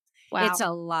 Yeah. Wow. It's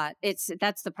a lot.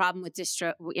 That's the problem with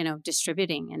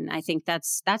distributing. And I think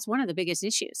that's one of the biggest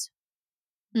issues.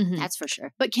 Mm-hmm. That's for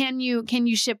sure. But can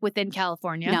you ship within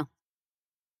California?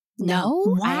 No.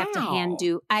 Wow.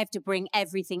 I have to bring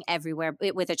everything everywhere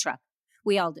with a truck.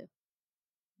 We all do.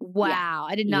 Wow.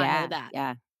 I did not know that.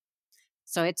 Yeah.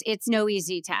 So it's no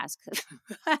easy task.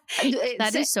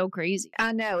 That is so crazy.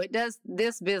 I know it does.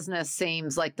 This business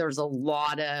seems like there's a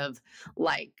lot of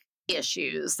like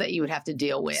issues that you would have to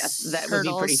deal with that would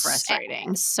be pretty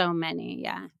frustrating. So many.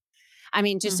 Yeah. I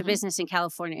mean, just a business in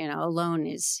California, alone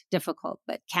is difficult,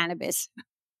 but cannabis.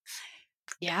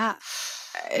 Yeah.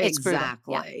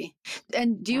 Exactly. Yeah.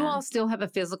 And do you all still have a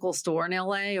physical store in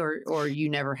LA or you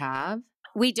never have?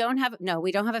 We don't have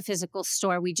a physical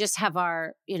store. We just have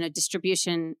our,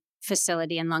 distribution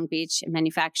facility in Long Beach and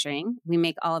manufacturing. We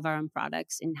make all of our own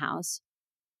products in-house.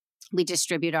 We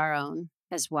distribute our own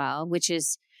as well, which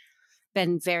has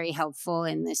been very helpful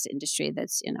in this industry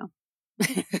that's,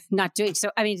 not doing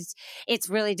so. I mean, it's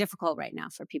really difficult right now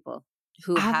for people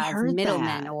who have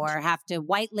middlemen or have to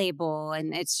white label,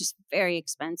 and it's just very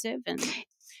expensive. And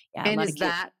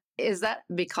is that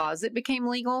because it became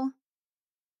legal?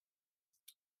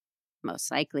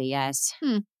 Most likely, yes.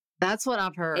 That's what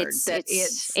I've heard. It's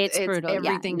brutal.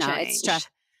 Everything changed. It's tough.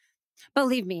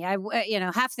 Believe me,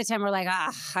 half the time we're like,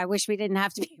 I wish we didn't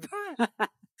have to be.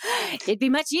 It'd be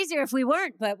much easier if we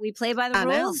weren't, but we play by the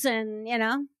rules, and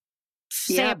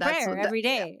say a prayer every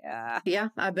day. Yeah,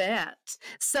 I bet.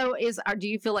 So do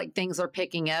you feel like things are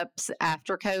picking up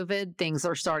after COVID? Things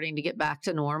are starting to get back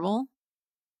to normal?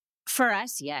 For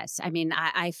us, yes. I mean,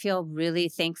 I feel really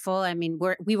thankful. I mean,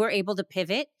 we were able to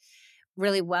pivot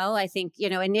really well. I think,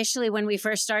 initially when we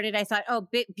first started, I thought, oh,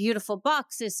 big, beautiful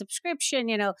boxes, subscription,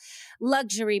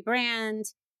 luxury brand.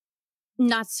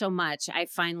 Not so much. I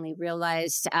finally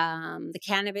realized the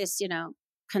cannabis,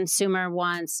 consumer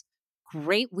wants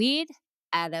great weed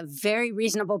at a very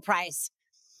reasonable price.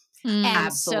 And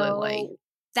absolutely. So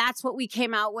that's what we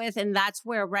came out with. And that's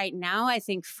where right now, I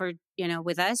think for,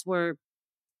 with us, we're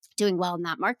doing well in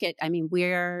that market. I mean,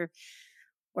 we're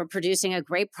producing a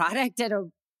great product at a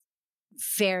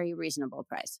very reasonable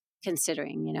price.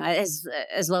 considering, as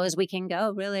low as we can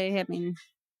go, really. I mean,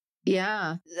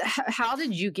 Yeah. How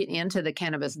did you get into the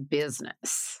cannabis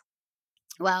business?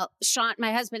 well, Sean,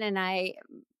 my husband and I,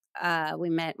 we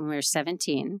met when we were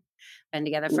 17, been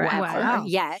together forever. Wow.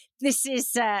 Yeah. This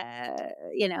is,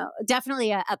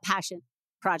 definitely a passion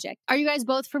project. Are you guys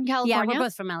both from California? Yeah, we're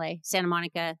both from LA, Santa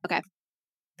Monica. Okay.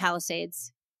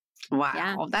 Palisades. Wow.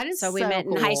 Yeah. That is so we met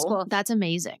cool. in high school. That's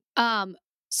amazing.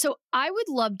 So I would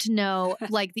love to know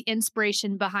like the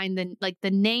inspiration behind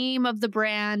the name of the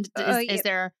brand. Is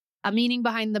there a meaning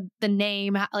behind the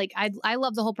name? Like I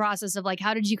love the whole process of like,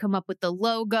 how did you come up with the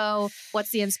logo?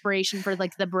 What's the inspiration for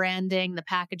like the branding, the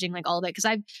packaging, like all that?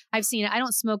 Because I've seen it. I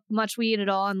don't smoke much weed at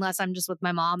all unless I'm just with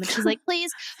my mom and she's like, please.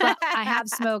 But I have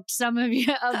smoked some of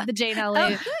the Jayne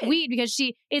LA weed because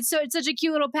it's such a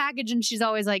cute little package and she's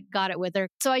always like got it with her.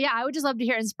 So yeah, I would just love to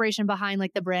hear inspiration behind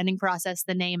like the branding process,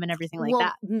 the name and everything like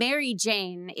that. Mary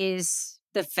Jayne is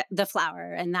the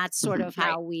flower, and that's sort of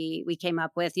how we came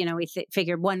up with, we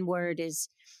figured one word is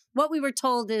what we were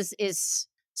told is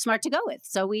smart to go with.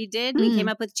 So we came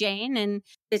up with Jayne, and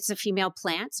it's a female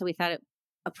plant. So we thought it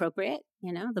appropriate,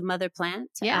 the mother plant.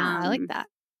 Yeah, I like that.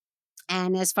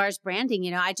 And as far as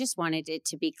branding, I just wanted it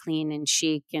to be clean and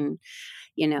chic and,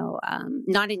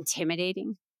 not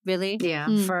intimidating really. Yeah.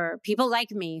 For people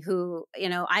like me who,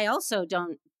 I also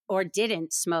don't or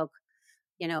didn't smoke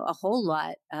a whole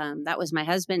lot. That was my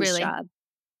husband's job.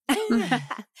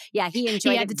 Yeah, he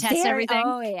enjoyed he had to test everything.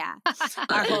 Oh yeah,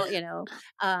 our whole,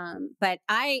 But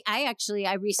I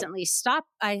recently stopped.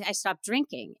 I stopped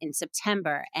drinking in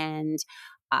September, and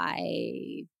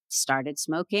I started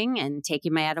smoking and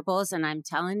taking my edibles. And I'm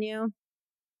telling you,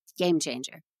 game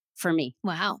changer for me.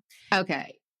 Wow.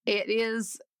 Okay, it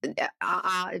is.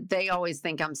 They always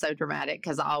think I'm so dramatic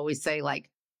because I always say like,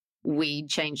 weed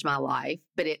changed my life,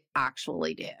 but it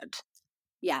actually did.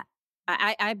 Yeah,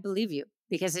 I believe you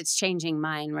because it's changing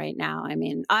mine right now. I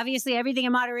mean, obviously everything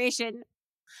in moderation,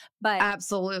 but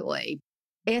absolutely.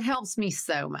 It helps me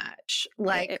so much.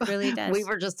 Like it really does. We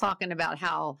were just talking about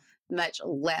how much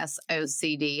less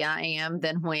OCD I am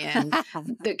than when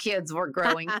the kids were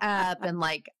growing up and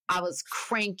like I was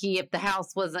cranky if the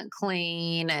house wasn't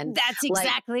clean. And that's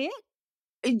exactly it.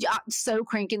 So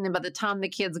cranky. And then by the time the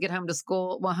kids get home from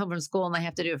school and they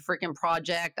have to do a freaking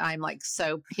project, I'm like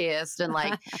so pissed and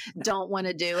like don't want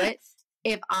to do it.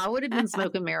 If I would have been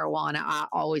smoking marijuana, I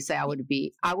always say I would have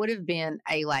been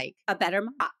a better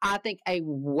mom. I think a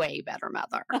way better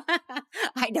mother.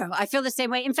 I know. I feel the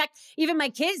same way. In fact, even my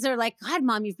kids are like, God,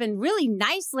 Mom, you've been really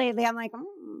nice lately. I'm like,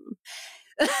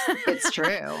 It's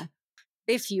true.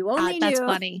 If you only knew. That's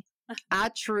funny. I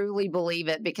truly believe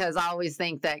it because I always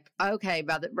think that, okay,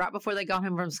 right before they got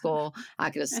home from school,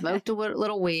 I could have smoked a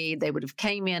little weed. They would have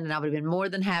came in and I would have been more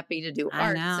than happy to do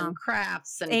arts and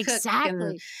crafts and cook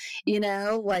and,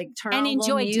 like turn on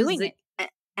enjoy music doing it.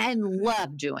 And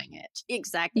love doing it.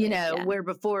 Exactly. Where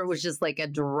before it was just like a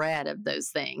dread of those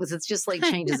things. It's just like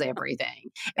changes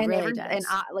everything. It really does. And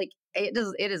it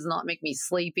does not make me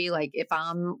sleepy. Like if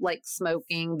I'm like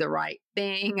smoking the right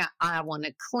thing, I want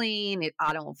to clean it.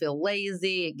 I don't feel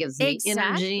lazy. It gives me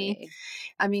energy.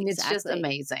 I mean, it's just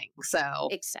amazing. So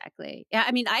exactly. Yeah.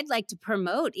 I mean, I'd like to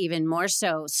promote even more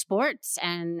so sports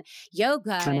and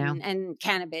yoga and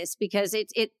cannabis because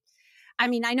I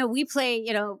mean, I know we play,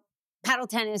 paddle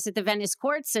tennis at the Venice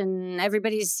courts and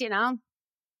everybody's,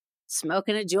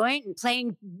 smoking a joint and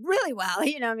playing really well.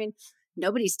 I mean,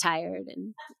 nobody's tired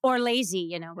or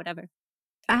lazy, whatever.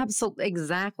 Absolutely.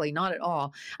 Exactly. Not at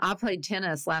all. I played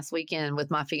tennis last weekend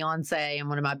with my fiance and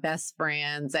one of my best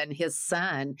friends and his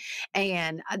son.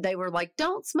 And they were like,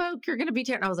 don't smoke. You're going to be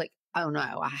tired. And I was like, oh no,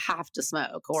 I have to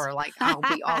smoke or like I'll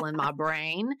be all in my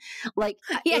brain. Like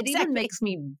it even makes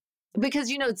me,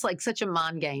 because, it's like such a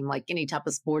mind game, like any type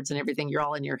of sports and everything, you're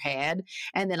all in your head.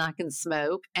 And then I can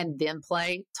smoke and then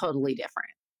play totally different.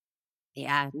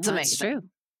 Yeah, it's amazing. It's true.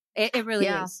 It really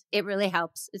is. It really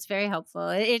helps. It's very helpful.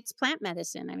 It's plant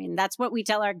medicine. I mean, that's what we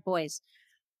tell our boys.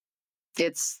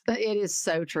 It is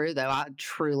so true, though. I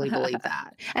truly believe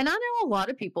that. And I know a lot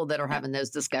of people that are having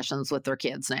those discussions with their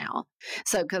kids now.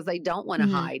 So, because they don't want to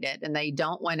hide it and they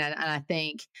don't want to. And I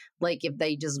think like if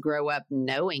they just grow up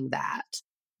knowing that,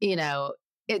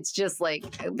 it's just like,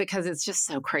 because it's just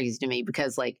so crazy to me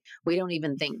because like we don't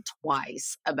even think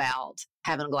twice about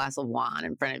having a glass of wine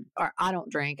in front of, or I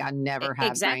don't drink. I never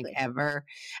have drank ever.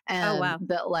 Oh, wow.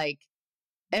 But like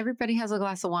everybody has a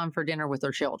glass of wine for dinner with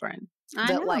their children.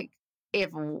 I know. Like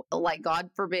if like, God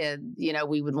forbid,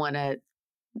 we would want to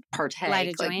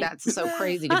partake. Like that's so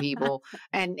crazy to people.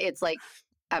 And it's like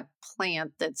a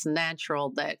plant that's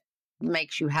natural that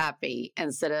makes you happy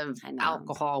instead of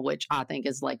alcohol, which I think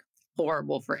is like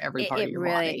horrible for every part of your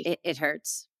body. It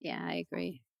hurts. Yeah, I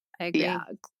agree. I agree. Yeah,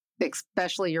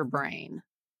 especially your brain.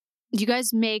 Do you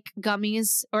guys make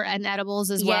gummies and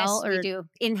edibles as Yes, well? we Or do.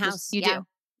 In-house. you Yeah. do?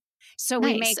 So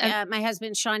we Nice. make, my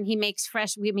husband, Sean, he makes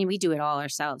fresh. We do it all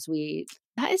ourselves.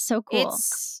 That is so cool.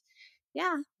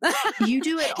 Yeah. You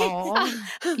do it all.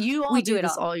 You all We do it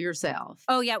this all. all yourself.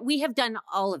 Oh yeah, we have done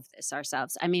all of this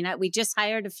ourselves. I mean, we just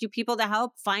hired a few people to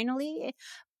help. Finally,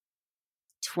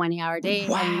 20-hour day.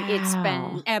 Wow. And it's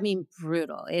been,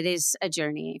 brutal. It is a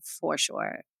journey for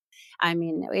sure. I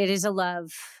mean, it is a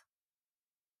love,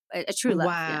 a true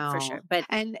love, for sure. But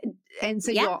and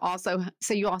so yeah.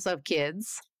 you also have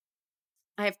kids.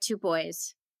 I have 2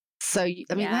 boys. So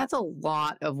that's a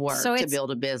lot of work to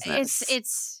build a business.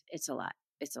 It's a lot.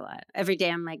 It's a lot. Every day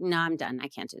I'm like, no, I'm done. I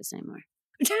can't do this anymore.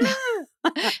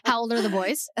 How old are the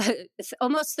boys? It's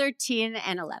almost 13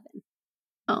 and 11.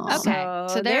 Oh. Okay.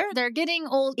 So they're getting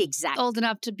old, exactly old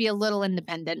enough to be a little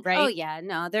independent, right? Oh yeah,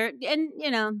 no,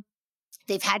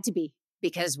 they've had to be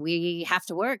because we have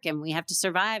to work and we have to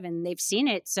survive, and they've seen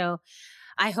it. So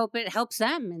I hope it helps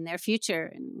them in their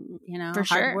future, and For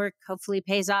hard sure. work hopefully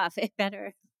pays off it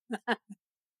better.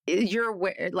 You're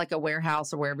like a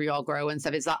warehouse or wherever you all grow and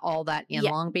stuff. Is that all that in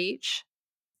Long Beach?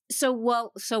 So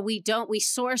we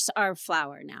source our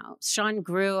flour now. Sean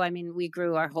grew, we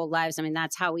grew our whole lives.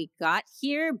 That's how we got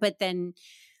here, but then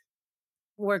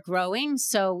we're growing.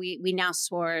 So we now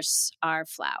source our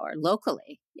flour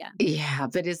locally. Yeah. Yeah.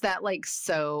 But is that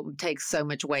takes so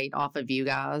much weight off of you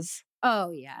guys?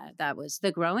 Oh yeah.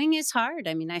 The growing is hard.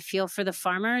 I feel for the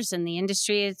farmers, and the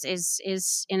industry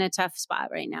is in a tough spot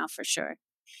right now for sure,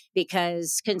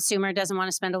 because consumer doesn't want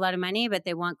to spend a lot of money, but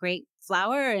they want great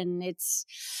flour, and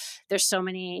there's so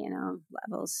many,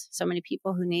 levels, so many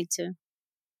people who need to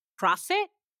profit.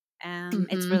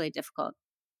 It's really difficult.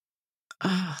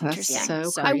 Oh, that's so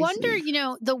crazy. I wonder,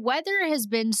 the weather has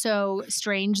been so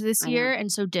strange this year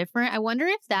and so different. I wonder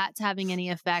if that's having any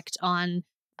effect on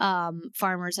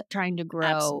farmers trying to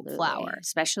grow flour,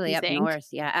 especially up north.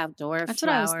 Yeah, outdoor That's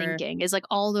flour. what I was thinking. Is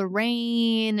all the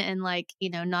rain and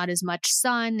not as much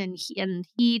sun and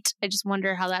heat. I just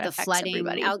wonder how that affects flooding,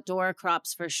 everybody. Outdoor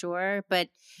crops for sure, but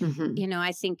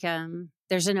I think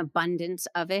there's an abundance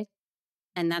of it,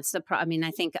 and that's the problem.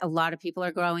 I think a lot of people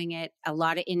are growing it. A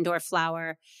lot of indoor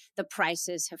flour. The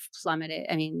prices have plummeted.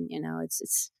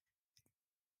 It's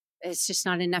just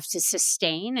not enough to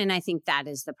sustain, and I think that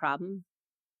is the problem.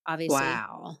 Obviously,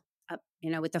 wow.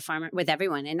 With the farmer, with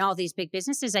everyone, and all these big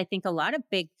businesses, I think a lot of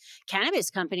big cannabis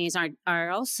companies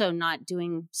are also not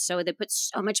doing so. They put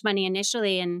so much money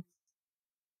initially, and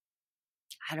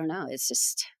I don't know. It's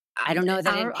just I don't know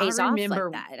that it pays off like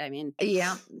that.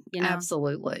 Yeah,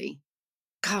 absolutely.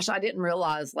 Gosh, I didn't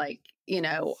realize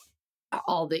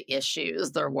all the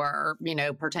issues there were,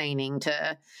 pertaining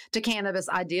to cannabis.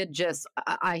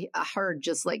 I heard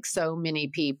just so many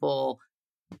people.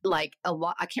 A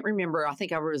lot, I can't remember. I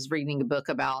think I was reading a book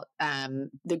about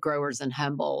the growers in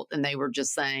Humboldt, and they were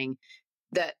just saying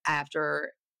that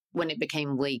when it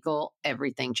became legal,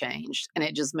 everything changed, and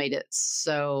it just made it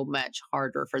so much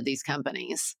harder for these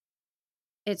companies.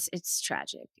 It's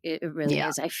tragic. It really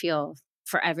is. I feel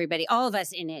for everybody, all of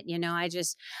us in it.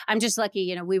 I'm just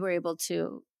lucky. We were able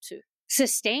to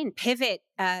sustain, pivot.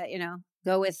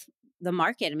 Go with the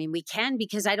market. We can,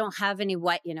 because I don't have any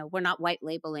white, we're not white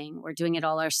labeling. We're doing it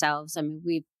all ourselves.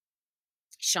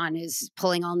 Sean is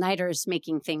pulling all-nighters,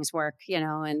 making things work,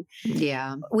 and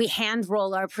we hand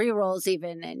roll our pre-rolls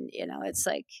even. And, it's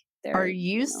are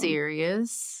you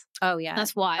serious? Oh yeah.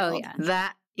 That's wild. Oh yeah.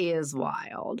 That is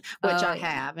wild, which I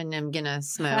have, and I'm going to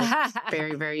smoke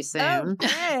very, very soon.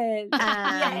 Good.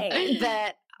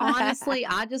 But honestly,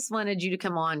 I just wanted you to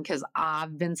come on because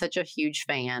I've been such a huge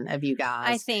fan of you guys.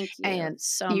 I thank you and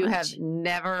so you much. have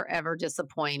never, ever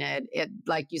disappointed. It,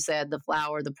 like you said, the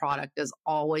flour, the product is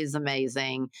always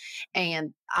amazing.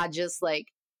 And I just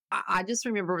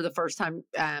remember the first time,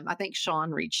 I think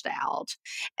Sean reached out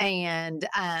and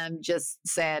just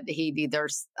said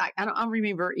I don't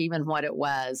remember even what it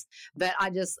was, but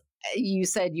you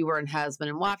said you were a husband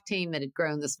and wife team that had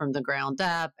grown this from the ground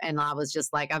up. And I was just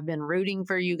I've been rooting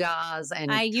for you guys.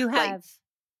 And you have.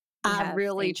 I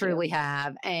really, truly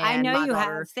have. And I know my you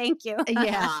daughter, have. Thank you.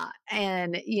 Yeah.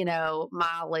 And,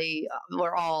 Miley,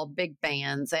 we're all big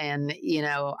fans. And,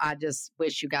 I just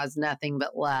wish you guys nothing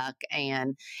but luck.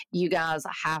 And you guys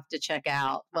have to check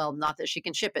out, well, not that she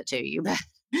can ship it to you, but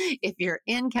if you're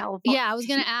in California. Yeah, I was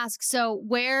going to ask. So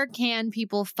where can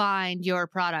people find your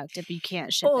product if you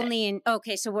can't ship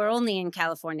it? So we're only in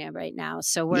California right now.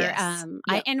 So we're,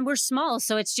 and we're small.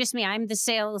 So it's just me. I'm the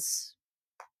sales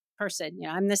person,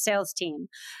 I'm the sales team.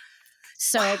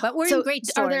 So, but we're in great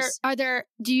stores.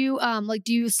 Do you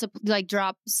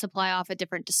drop supply off at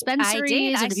different dispensaries? I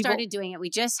did. I or do people- started doing it.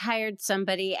 We just hired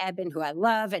somebody, Eben, who I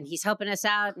love, and he's helping us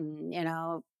out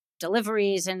and,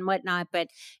 deliveries and whatnot. But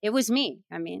it was me.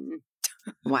 I mean,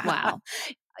 Wow.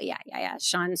 Yeah.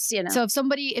 Sean's, So if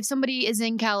somebody is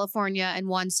in California and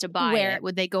wants to buy it,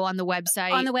 would they go on the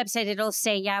website? On the website, it'll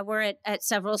say, we're at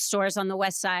several stores on the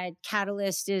west side.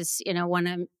 Catalyst is,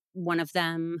 one of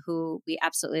them who we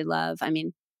absolutely love. I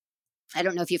mean, I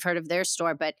don't know if you've heard of their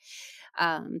store, but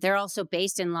they're also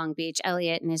based in Long Beach,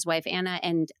 Elliot and his wife, Anna.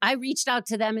 And I reached out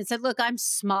to them and said, look, I'm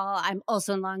small. I'm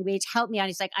also in Long Beach. Help me out.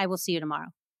 He's like, I will see you tomorrow.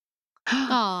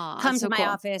 Come to my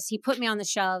office. He put me on the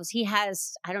shelves. He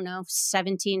has,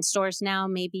 17 stores now,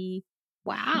 maybe.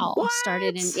 Wow. What?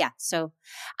 Started in, So,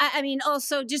 I mean,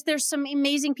 also just there's some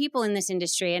amazing people in this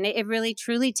industry, and it really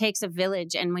truly takes a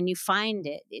village. And when you find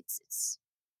it, it's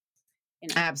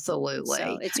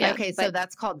Absolutely. So so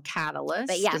that's called Catalyst.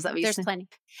 But yeah, is that what there's plenty.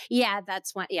 Yeah,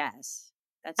 that's one. Yes.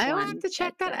 That's I one have to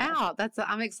check that out.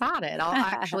 I'm excited. I'll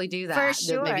actually do that. For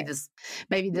sure.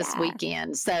 Maybe this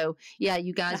weekend. So yeah,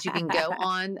 you guys, you can go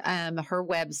on her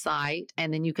website,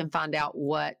 and then you can find out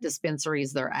what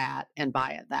dispensaries they're at and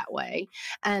buy it that way.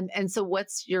 And so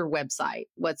what's your website?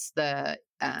 What's the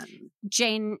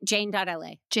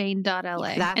Jayne.la. Jayne.la.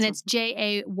 And it's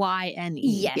Jayne.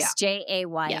 Yes, Jayne.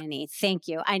 Yeah. Thank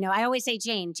you. I know. I always say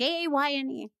Jayne,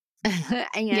 Jayne.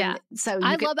 So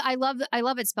I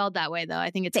love it spelled that way though.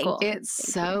 I think it's cool. It's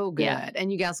so good.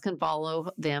 And you guys can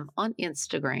follow them on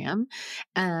Instagram.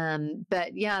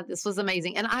 But yeah, this was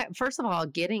amazing. And first of all,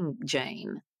 getting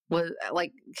Jayne was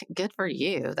like, good for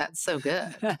you. That's so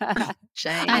good.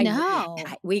 Jayne. I know.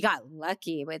 We got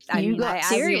lucky with,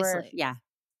 seriously.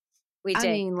 We did.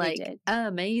 I mean, we did.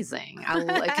 Amazing.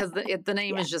 Because the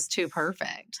name is just too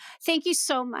perfect. Thank you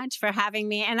so much for having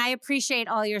me. And I appreciate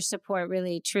all your support,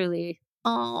 really, truly.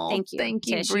 Oh, thank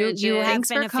you, Tish. Bridget. You have Thanks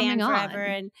been for a fan coming on. forever.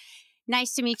 And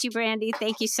nice to meet you, Brandy.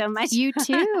 Thank you so much. You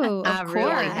too. I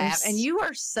really have. And you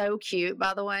are so cute,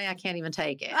 by the way. I can't even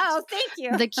take it. Oh, thank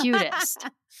you. The cutest.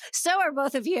 So are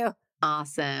both of you.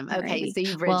 Awesome. Okay. Alrighty. See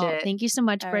you, Bridget. Well, thank you so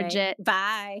much, All Bridget.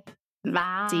 Right. Bye.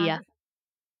 Bye. See ya.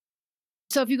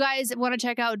 So if you guys want to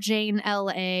check out Jayne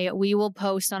LA, we will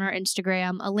post on our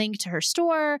Instagram a link to her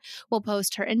store. We'll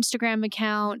post her Instagram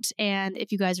account. And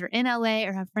if you guys are in LA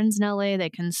or have friends in LA, they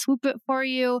can swoop it for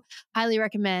you. Highly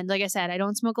recommend. Like I said, I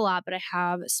don't smoke a lot, but I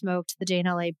have smoked the Jayne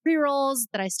LA pre-rolls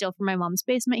that I steal from my mom's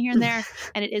basement here and there.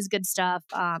 And it is good stuff.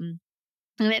 And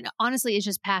it honestly is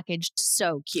just packaged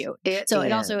so cute. It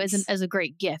also is as a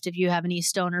great gift. If you have any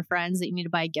stoner friends that you need to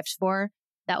buy a gift for,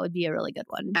 that would be a really good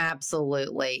one.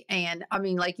 Absolutely. And I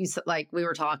mean, like you said, like we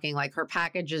were talking, like her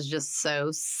package is just so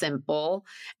simple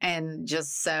and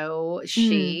just so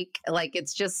chic. Like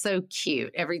it's just so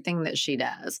cute, everything that she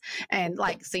does. And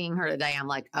like seeing her today, I'm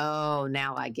like, oh,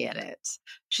 now I get it.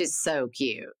 She's so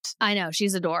cute. I know.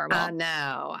 She's adorable. I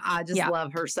know. I just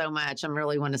love her so much. I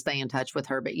really want to stay in touch with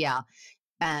her. But yeah,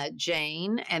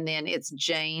 Jayne, and then it's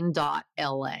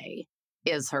Jayne.la.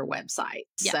 is her website.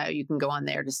 Yeah. So you can go on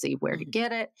there to see where to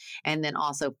get it, and then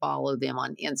also follow them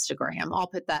on Instagram. I'll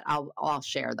put that, I'll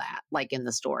share that like in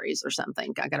the stories or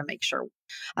something. I got to make sure.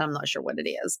 I'm not sure what it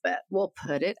is, but we'll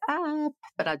put it up.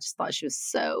 But I just thought she was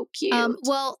so cute.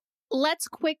 Well, let's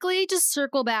quickly just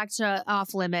circle back to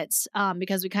Off Limits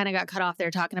because we kind of got cut off there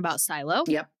talking about Silo.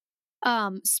 Yep.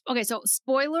 Okay, so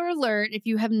spoiler alert, if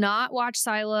you have not watched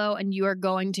Silo and you are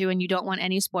going to and you don't want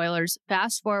any spoilers,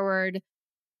 fast forward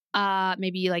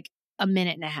maybe like a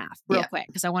minute and a half real quick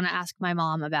because I want to ask my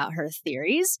mom about her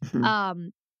theories.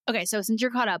 Okay, so since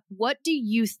you're caught up, what do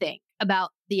you think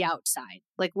about the outside?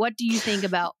 Like, what do you think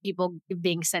about people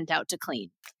being sent out to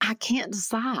clean? I can't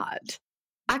decide.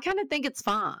 I kind of think it's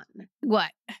fine.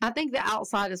 What? I think the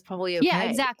outside is probably okay. Yeah,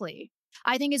 exactly.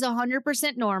 I think is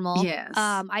 100% normal. Yes.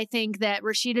 I think that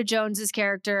Rashida Jones's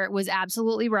character was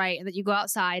absolutely right, and that you go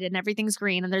outside and everything's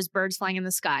green and there's birds flying in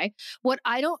the sky. What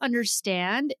I don't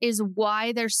understand is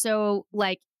why they're so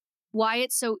why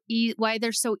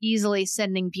they're so easily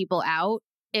sending people out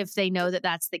if they know that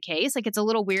that's the case. Like, it's a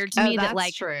little weird to me that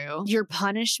like true. Your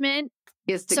punishment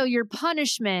so your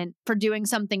punishment for doing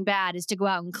something bad is to go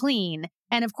out and clean.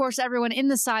 And of course, everyone in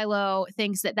the silo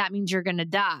thinks that that means you're going to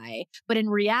die. But in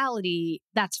reality,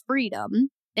 that's freedom.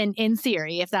 And in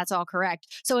theory, if that's all correct.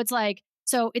 So it's like,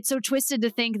 so it's so twisted to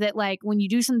think that like when you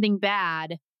do something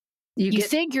bad, you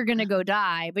think you're going to go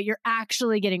die, but you're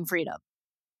actually getting freedom.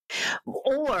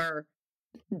 Or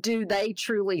do they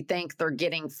truly think they're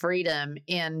getting freedom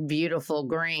in beautiful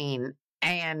green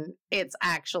and it's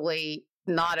actually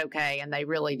not okay and they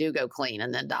really do go clean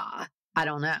and then die? I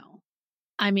don't know.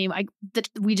 I mean,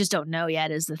 we just don't know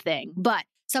yet is the thing. But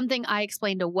something I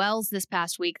explained to Wells this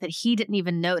past week that he didn't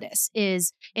even notice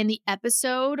is in the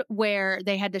episode where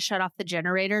they had to shut off the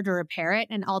generator to repair it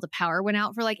and all the power went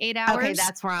out for like 8 hours. Okay,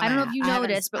 that's where I'm I don't know at. if you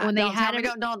noticed, but when they had it.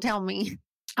 Don't tell me.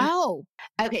 Oh.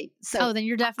 Okay, so then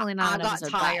you're definitely not. I got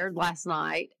tired last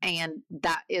night, and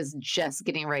that is just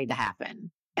getting ready to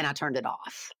happen, and I turned it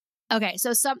off. Okay,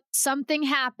 so something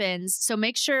happens. So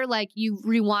make sure like you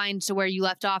rewind to where you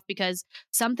left off because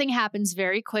something happens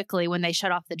very quickly when they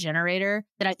shut off the generator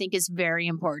that I think is very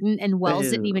important. And Wells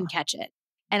didn't even catch it.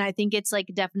 And I think it's like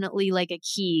definitely like a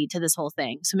key to this whole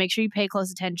thing. So make sure you pay close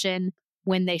attention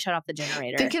when they shut off the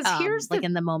generator. Because here's like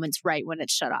in the moments right when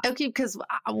it's shut off. Okay, because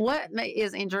what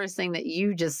is interesting that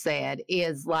you just said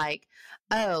is like,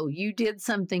 oh, you did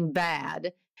something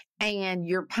bad and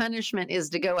your punishment is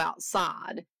to go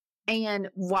outside. And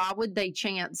why would they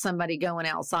chance somebody going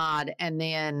outside and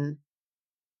then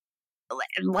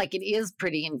like it is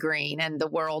pretty and green and the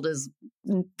world is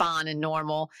fine and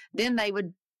normal? Then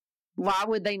why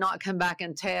would they not come back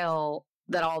and tell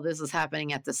that all this is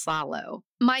happening at the silo?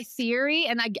 My theory,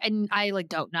 and I like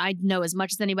don't know. I know as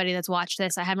much as anybody that's watched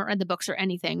this. I haven't read the books or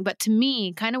anything, but to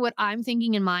me, kind of what I'm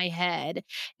thinking in my head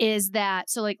is that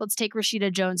so like let's take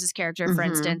Rashida Jones's character for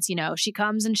instance. You know, she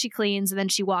comes and she cleans and then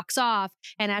she walks off,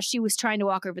 and as she was trying to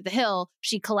walk over the hill,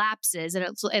 she collapses and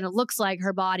it looks like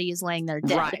her body is laying there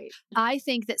dead. Right. I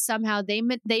think that somehow they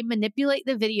manipulate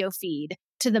the video feed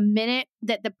to the minute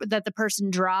that the person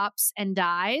drops and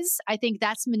dies. I think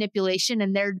that's manipulation,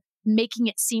 and they're making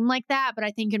it seem like that, but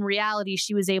I think in reality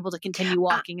she was able to continue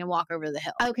walking and walk over the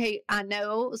hill. Okay, I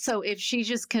know. So if she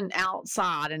just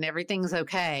outside and everything's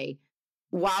okay,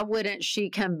 why wouldn't she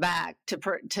come back to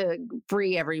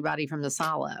free everybody from the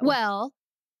silo? Well,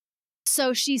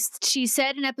 so she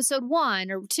said in episode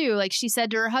 1 or 2, like she said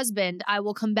to her husband, I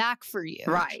will come back for you.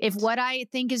 Right. If what I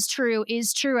think is true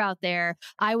out there,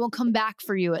 I will come back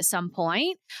for you at some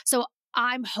point. So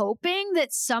I'm hoping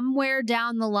that somewhere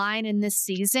down the line in this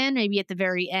season, maybe at the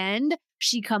very end,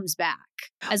 she comes back,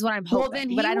 is what I'm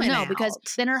hoping. But I don't know because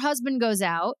then her husband goes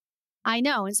out. I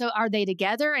know. And so are they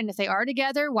together? And if they are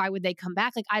together, why would they come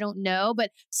back? Like, I don't know.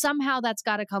 But somehow that's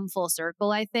got to come full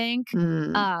circle, I think.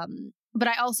 But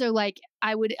I also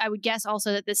I would guess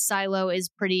also that this silo is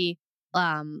pretty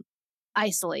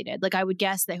isolated. Like I would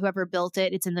guess that whoever built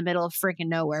it, it's in the middle of freaking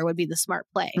nowhere would be the smart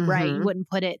play, right? You wouldn't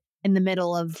put it in the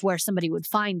middle of where somebody would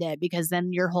find it because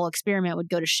then your whole experiment would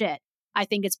go to shit. I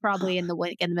think it's probably in the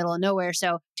middle of nowhere.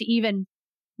 So to even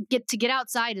get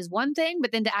outside is one thing,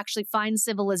 but then to actually find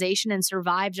civilization and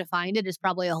survive to find it is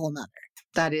probably a whole nother.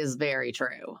 That is very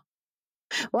true.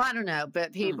 Well, I don't know,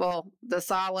 but people, the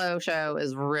Silo show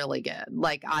is really good.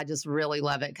 Like, I just really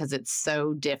love it because it's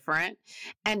so different.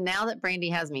 And now that Brandy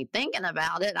has me thinking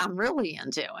about it, I'm really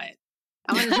into it.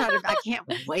 I'm going to try to, I can't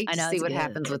wait to see what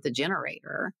happens with the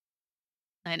generator.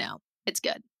 I know. It's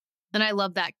good. And I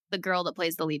love that the girl that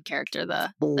plays the lead character,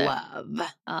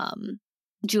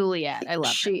 Juliet. I love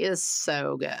her. She is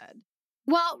so good.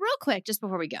 Well, real quick, just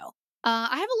before we go,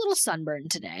 I have a little sunburn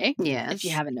today. Yes. If you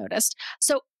haven't noticed.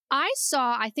 So I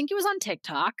think it was on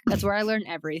TikTok. That's where I learn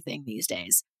everything these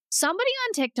days. Somebody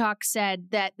on TikTok said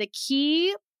that the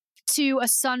key to a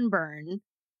sunburn,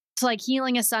 to like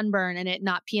healing a sunburn and it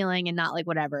not peeling and not like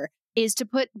whatever, is to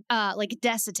put like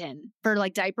Desitin for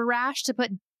like diaper rash, to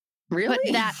put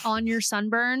that on your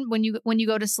sunburn when you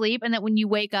go to sleep, and that when you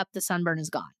wake up, the sunburn is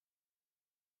gone.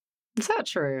 Is that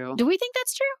true? Do we think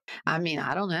that's true? I mean,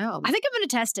 I don't know. I think I'm going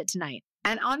to test it tonight.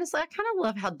 And honestly, I kind of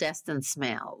love how Destin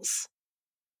smells.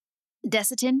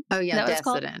 Desitin? Oh yeah,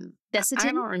 Desitin. Desitin?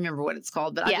 I don't remember what it's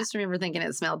called, but I just remember thinking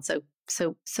it smelled so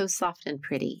soft and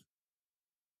pretty.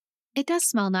 It does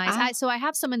smell nice. So I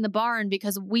have some in the barn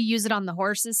because we use it on the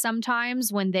horses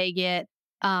sometimes when they get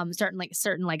certain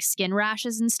skin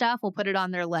rashes and stuff. We'll put it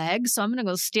on their legs. So I'm gonna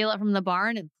go steal it from the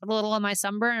barn and put a little on my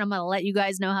sunburn. And I'm gonna let you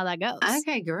guys know how that goes.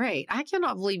 Okay, great. I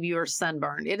cannot believe you are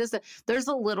sunburned. There's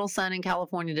a little sun in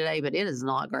California today, but it is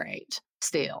not great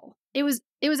still. It was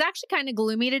actually kind of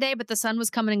gloomy today, but the sun was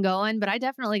coming and going. But I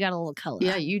definitely got a little color.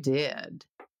 Yeah, you did.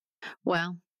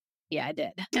 Well. Yeah, I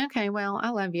did. Okay, well,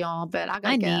 I love y'all, but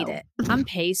I need it. I'm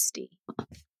pasty.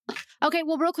 Okay,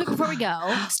 well, real quick before we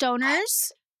go,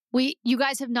 stoners, you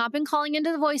guys have not been calling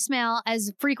into the voicemail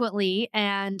as frequently,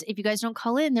 and if you guys don't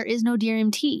call in, there is no Dear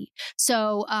MT.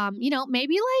 So,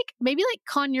 maybe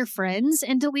con your friends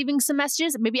into leaving some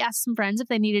messages. Maybe ask some friends if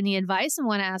they need any advice and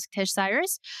want to ask Tish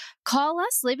Cyrus. Call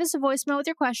us, leave us a voicemail with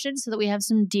your questions so that we have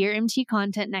some Dear MT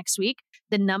content next week.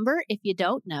 The number, if you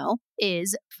don't know,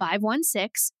 is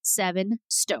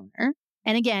 516-7-STONER.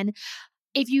 And again,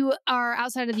 If you are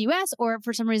outside of the US or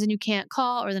for some reason you can't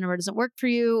call or the number doesn't work for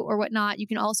you or whatnot, you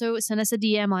can also send us a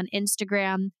DM on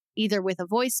Instagram, either with a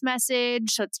voice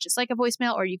message. So it's just like a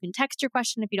voicemail, or you can text your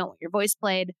question if you don't want your voice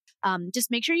played. Just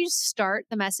make sure you start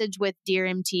the message with Dear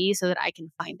MT so that I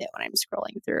can find it when I'm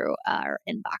scrolling through our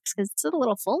inbox because it's a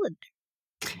little full in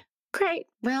there. Great.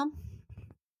 Well,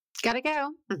 gotta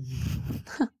go.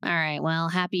 All right. Well,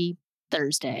 happy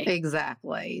Thursday.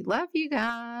 Exactly. Love you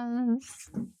guys.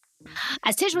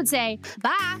 As Tish would say,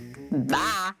 bye.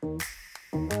 Bye.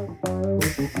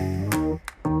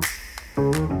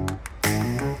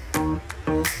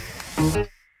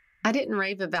 I didn't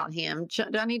rave about him. Do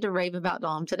I need to rave about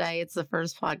Dom today? It's the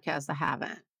first podcast I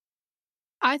haven't.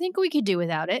 I think we could do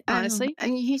without it, honestly.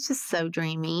 And he's just so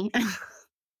dreamy.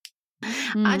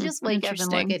 I just wake up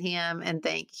and look at him and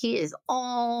think he is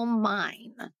all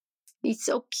mine. He's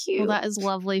so cute. Well, that is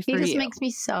lovely for you. He just makes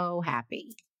me so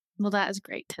happy. Well, that is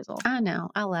great, Tizzle. I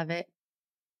know. I love it.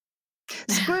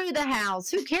 Screw the house.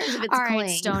 Who cares if it's all clean? Right,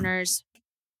 stoners.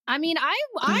 I mean,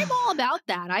 I'm all about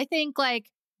that. I think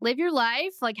live your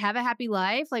life, have a happy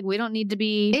life. We don't need to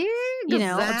be,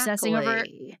 obsessing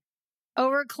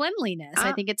over cleanliness.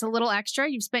 I think it's a little extra.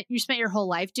 You spent your whole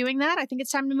life doing that. I think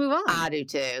it's time to move on. I do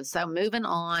too. So moving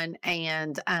on.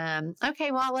 And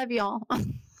okay, well, I love y'all.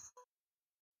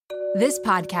 This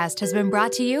podcast has been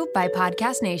brought to you by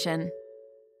Podcast Nation.